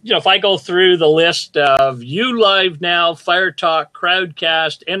 if I go through the list of YouLive Now, Fire Talk,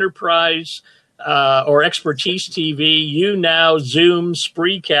 Crowdcast, Enterprise, or Expertise TV, YouNow, Zoom,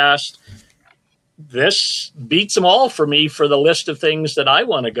 Spreecast. This beats them all for me for the list of things that I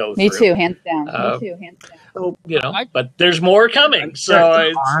want to go through. Me too, hands down. So, But there's more coming. So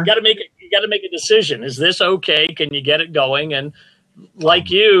you got to make a decision. Is this okay? Can you get it going? And like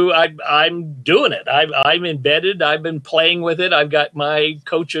you, I'm doing it. I'm embedded. I've been playing with it. I've got my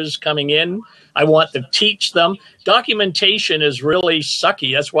coaches coming in. I want to teach them. Documentation is really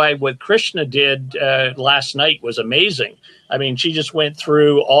sucky. That's why what Krishna did last night was amazing. I mean, she just went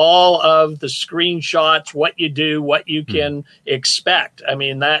through all of the screenshots, what you do, what you can expect. I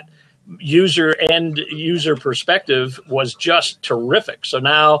mean, that user perspective was just terrific. So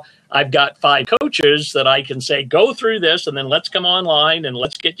now I've got 5 coaches that I can say, go through this, and then let's come online and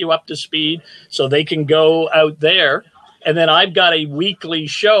let's get you up to speed so they can go out there. And then I've got a weekly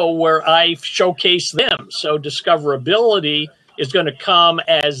show where I showcase them. So discoverability is going to come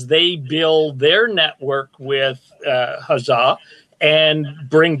as they build their network with Huzza and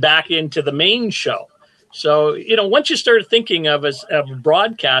bring back into the main show. So, once you start thinking of as a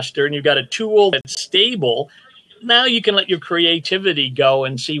broadcaster and you've got a tool that's stable, now you can let your creativity go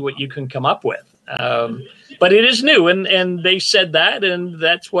and see what you can come up with. But it is new, and they said that, and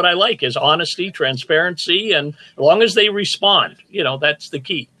that's what I like is honesty, transparency, and as long as they respond, that's the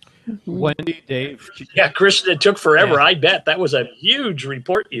key. Wendy, Dave. Yeah, Chris, it took forever. Yeah. I bet that was a huge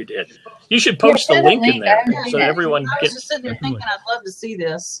report you did. You should post the link in there so that everyone I was just sitting there thinking I'd love to see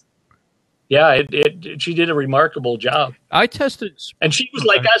this. Yeah, she did a remarkable job. I tested. And she was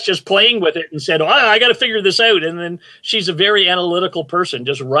like us, just playing with it and said, I got to figure this out. And then she's a very analytical person,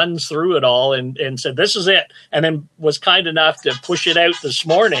 just runs through it all and said, this is it. And then was kind enough to push it out this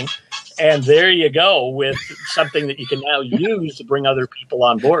morning. And there you go with something that you can now use to bring other people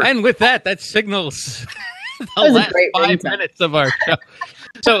on board. And with that signals the last 5 minutes of our show.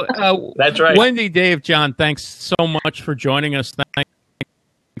 So that's right. Wendy, Dave, John, thanks so much for joining us. Thanks.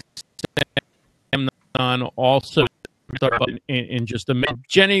 On also in just a minute.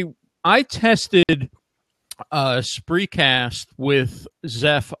 Jenny, I tested Spreecast with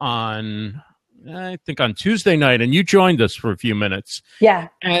Zeph on Tuesday night, and you joined us for a few minutes. Yeah.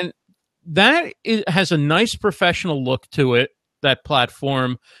 And that has a nice professional look to it, that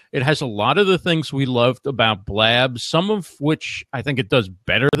platform. It has a lot of the things we loved about Blab, some of which I think it does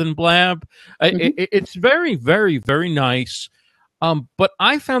better than Blab. It's very, very, very nice. But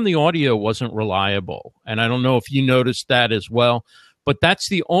I found the audio wasn't reliable, and I don't know if you noticed that as well. But that's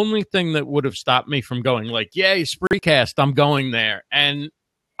the only thing that would have stopped me from going like, "Yay, Spreecast! I'm going there." And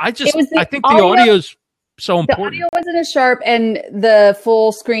I think the audio is so important. The audio wasn't as sharp, and the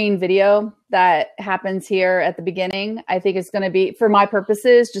full screen video that happens here at the beginning, I think is going to be, for my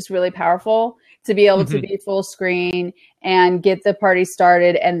purposes, just really powerful to be able to be full screen and get the party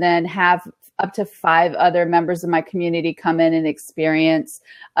started, and then have up to 5 other members of my community come in and experience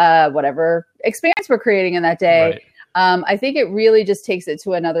whatever experience we're creating in that day. Right. I think it really just takes it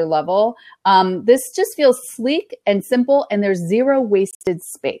to another level. This just feels sleek and simple, and there's zero wasted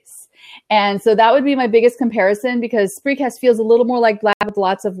space. And so that would be my biggest comparison, because Spreecast feels a little more like Blab with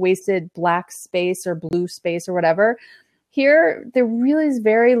lots of wasted black space or blue space or whatever. Here, there really is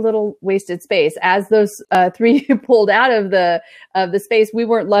very little wasted space. As those 3 pulled out of the space, we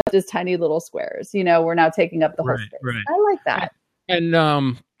weren't left as tiny little squares. We're now taking up the whole space. Right. I like that.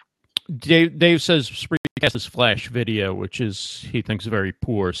 And Dave says Spreecast is Flash video, which he thinks very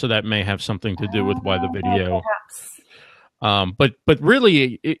poor. So that may have something to do with why the video. But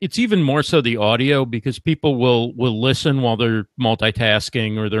really, it's even more so the audio, because people will listen while they're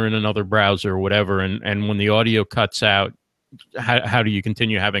multitasking or they're in another browser or whatever. And when the audio cuts out, how do you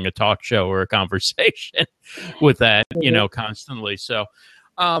continue having a talk show or a conversation with that, constantly? So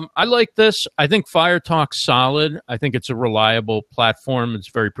I like this. I think Fire Talk's solid. I think it's a reliable platform.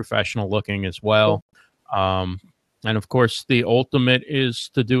 It's very professional looking as well. And of course, the ultimate is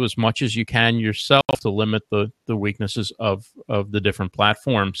to do as much as you can yourself to limit the weaknesses of the different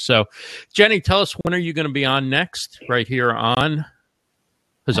platforms. So, Jenny, tell us, when are you going to be on next? Right here on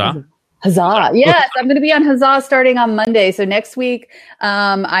Huzza? Huzza. Yes, I'm going to be on Huzza starting on Monday. So next week,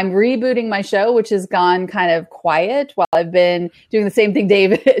 I'm rebooting my show, which has gone kind of quiet while I've been doing the same thing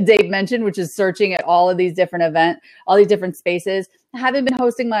Dave mentioned, which is searching at all of these different all these different spaces. I haven't been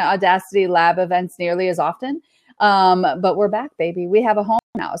hosting my Audacity Lab events nearly as often. But we're back, baby. We have a home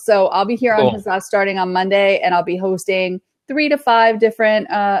now. So I'll be here on Huzza starting on Monday, and I'll be hosting 3 to 5 different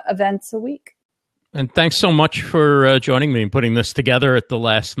events a week. And thanks so much for joining me and putting this together at the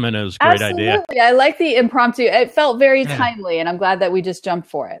last minute. It was a great idea. Absolutely. I like the impromptu. It felt very timely, and I'm glad that we just jumped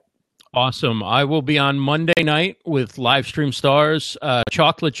for it. Awesome. I will be on Monday night with live stream stars.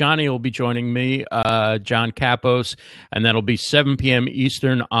 Chocolate Johnny will be joining me, John Capos, and that'll be 7 p.m.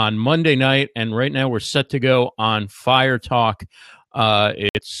 Eastern on Monday night. And right now we're set to go on Fire Talk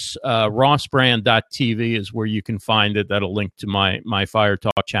It's rossbrand.tv is where you can find it. That'll link to my Fire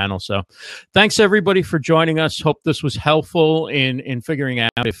Talk channel. So thanks everybody for joining us. Hope this was helpful in figuring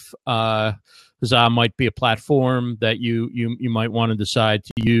out if Huzza might be a platform that you might want to decide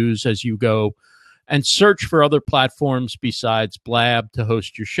to use as you go and search for other platforms besides Blab to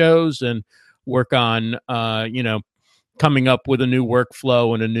host your shows and work on coming up with a new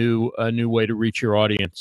workflow and a new way to reach your audience.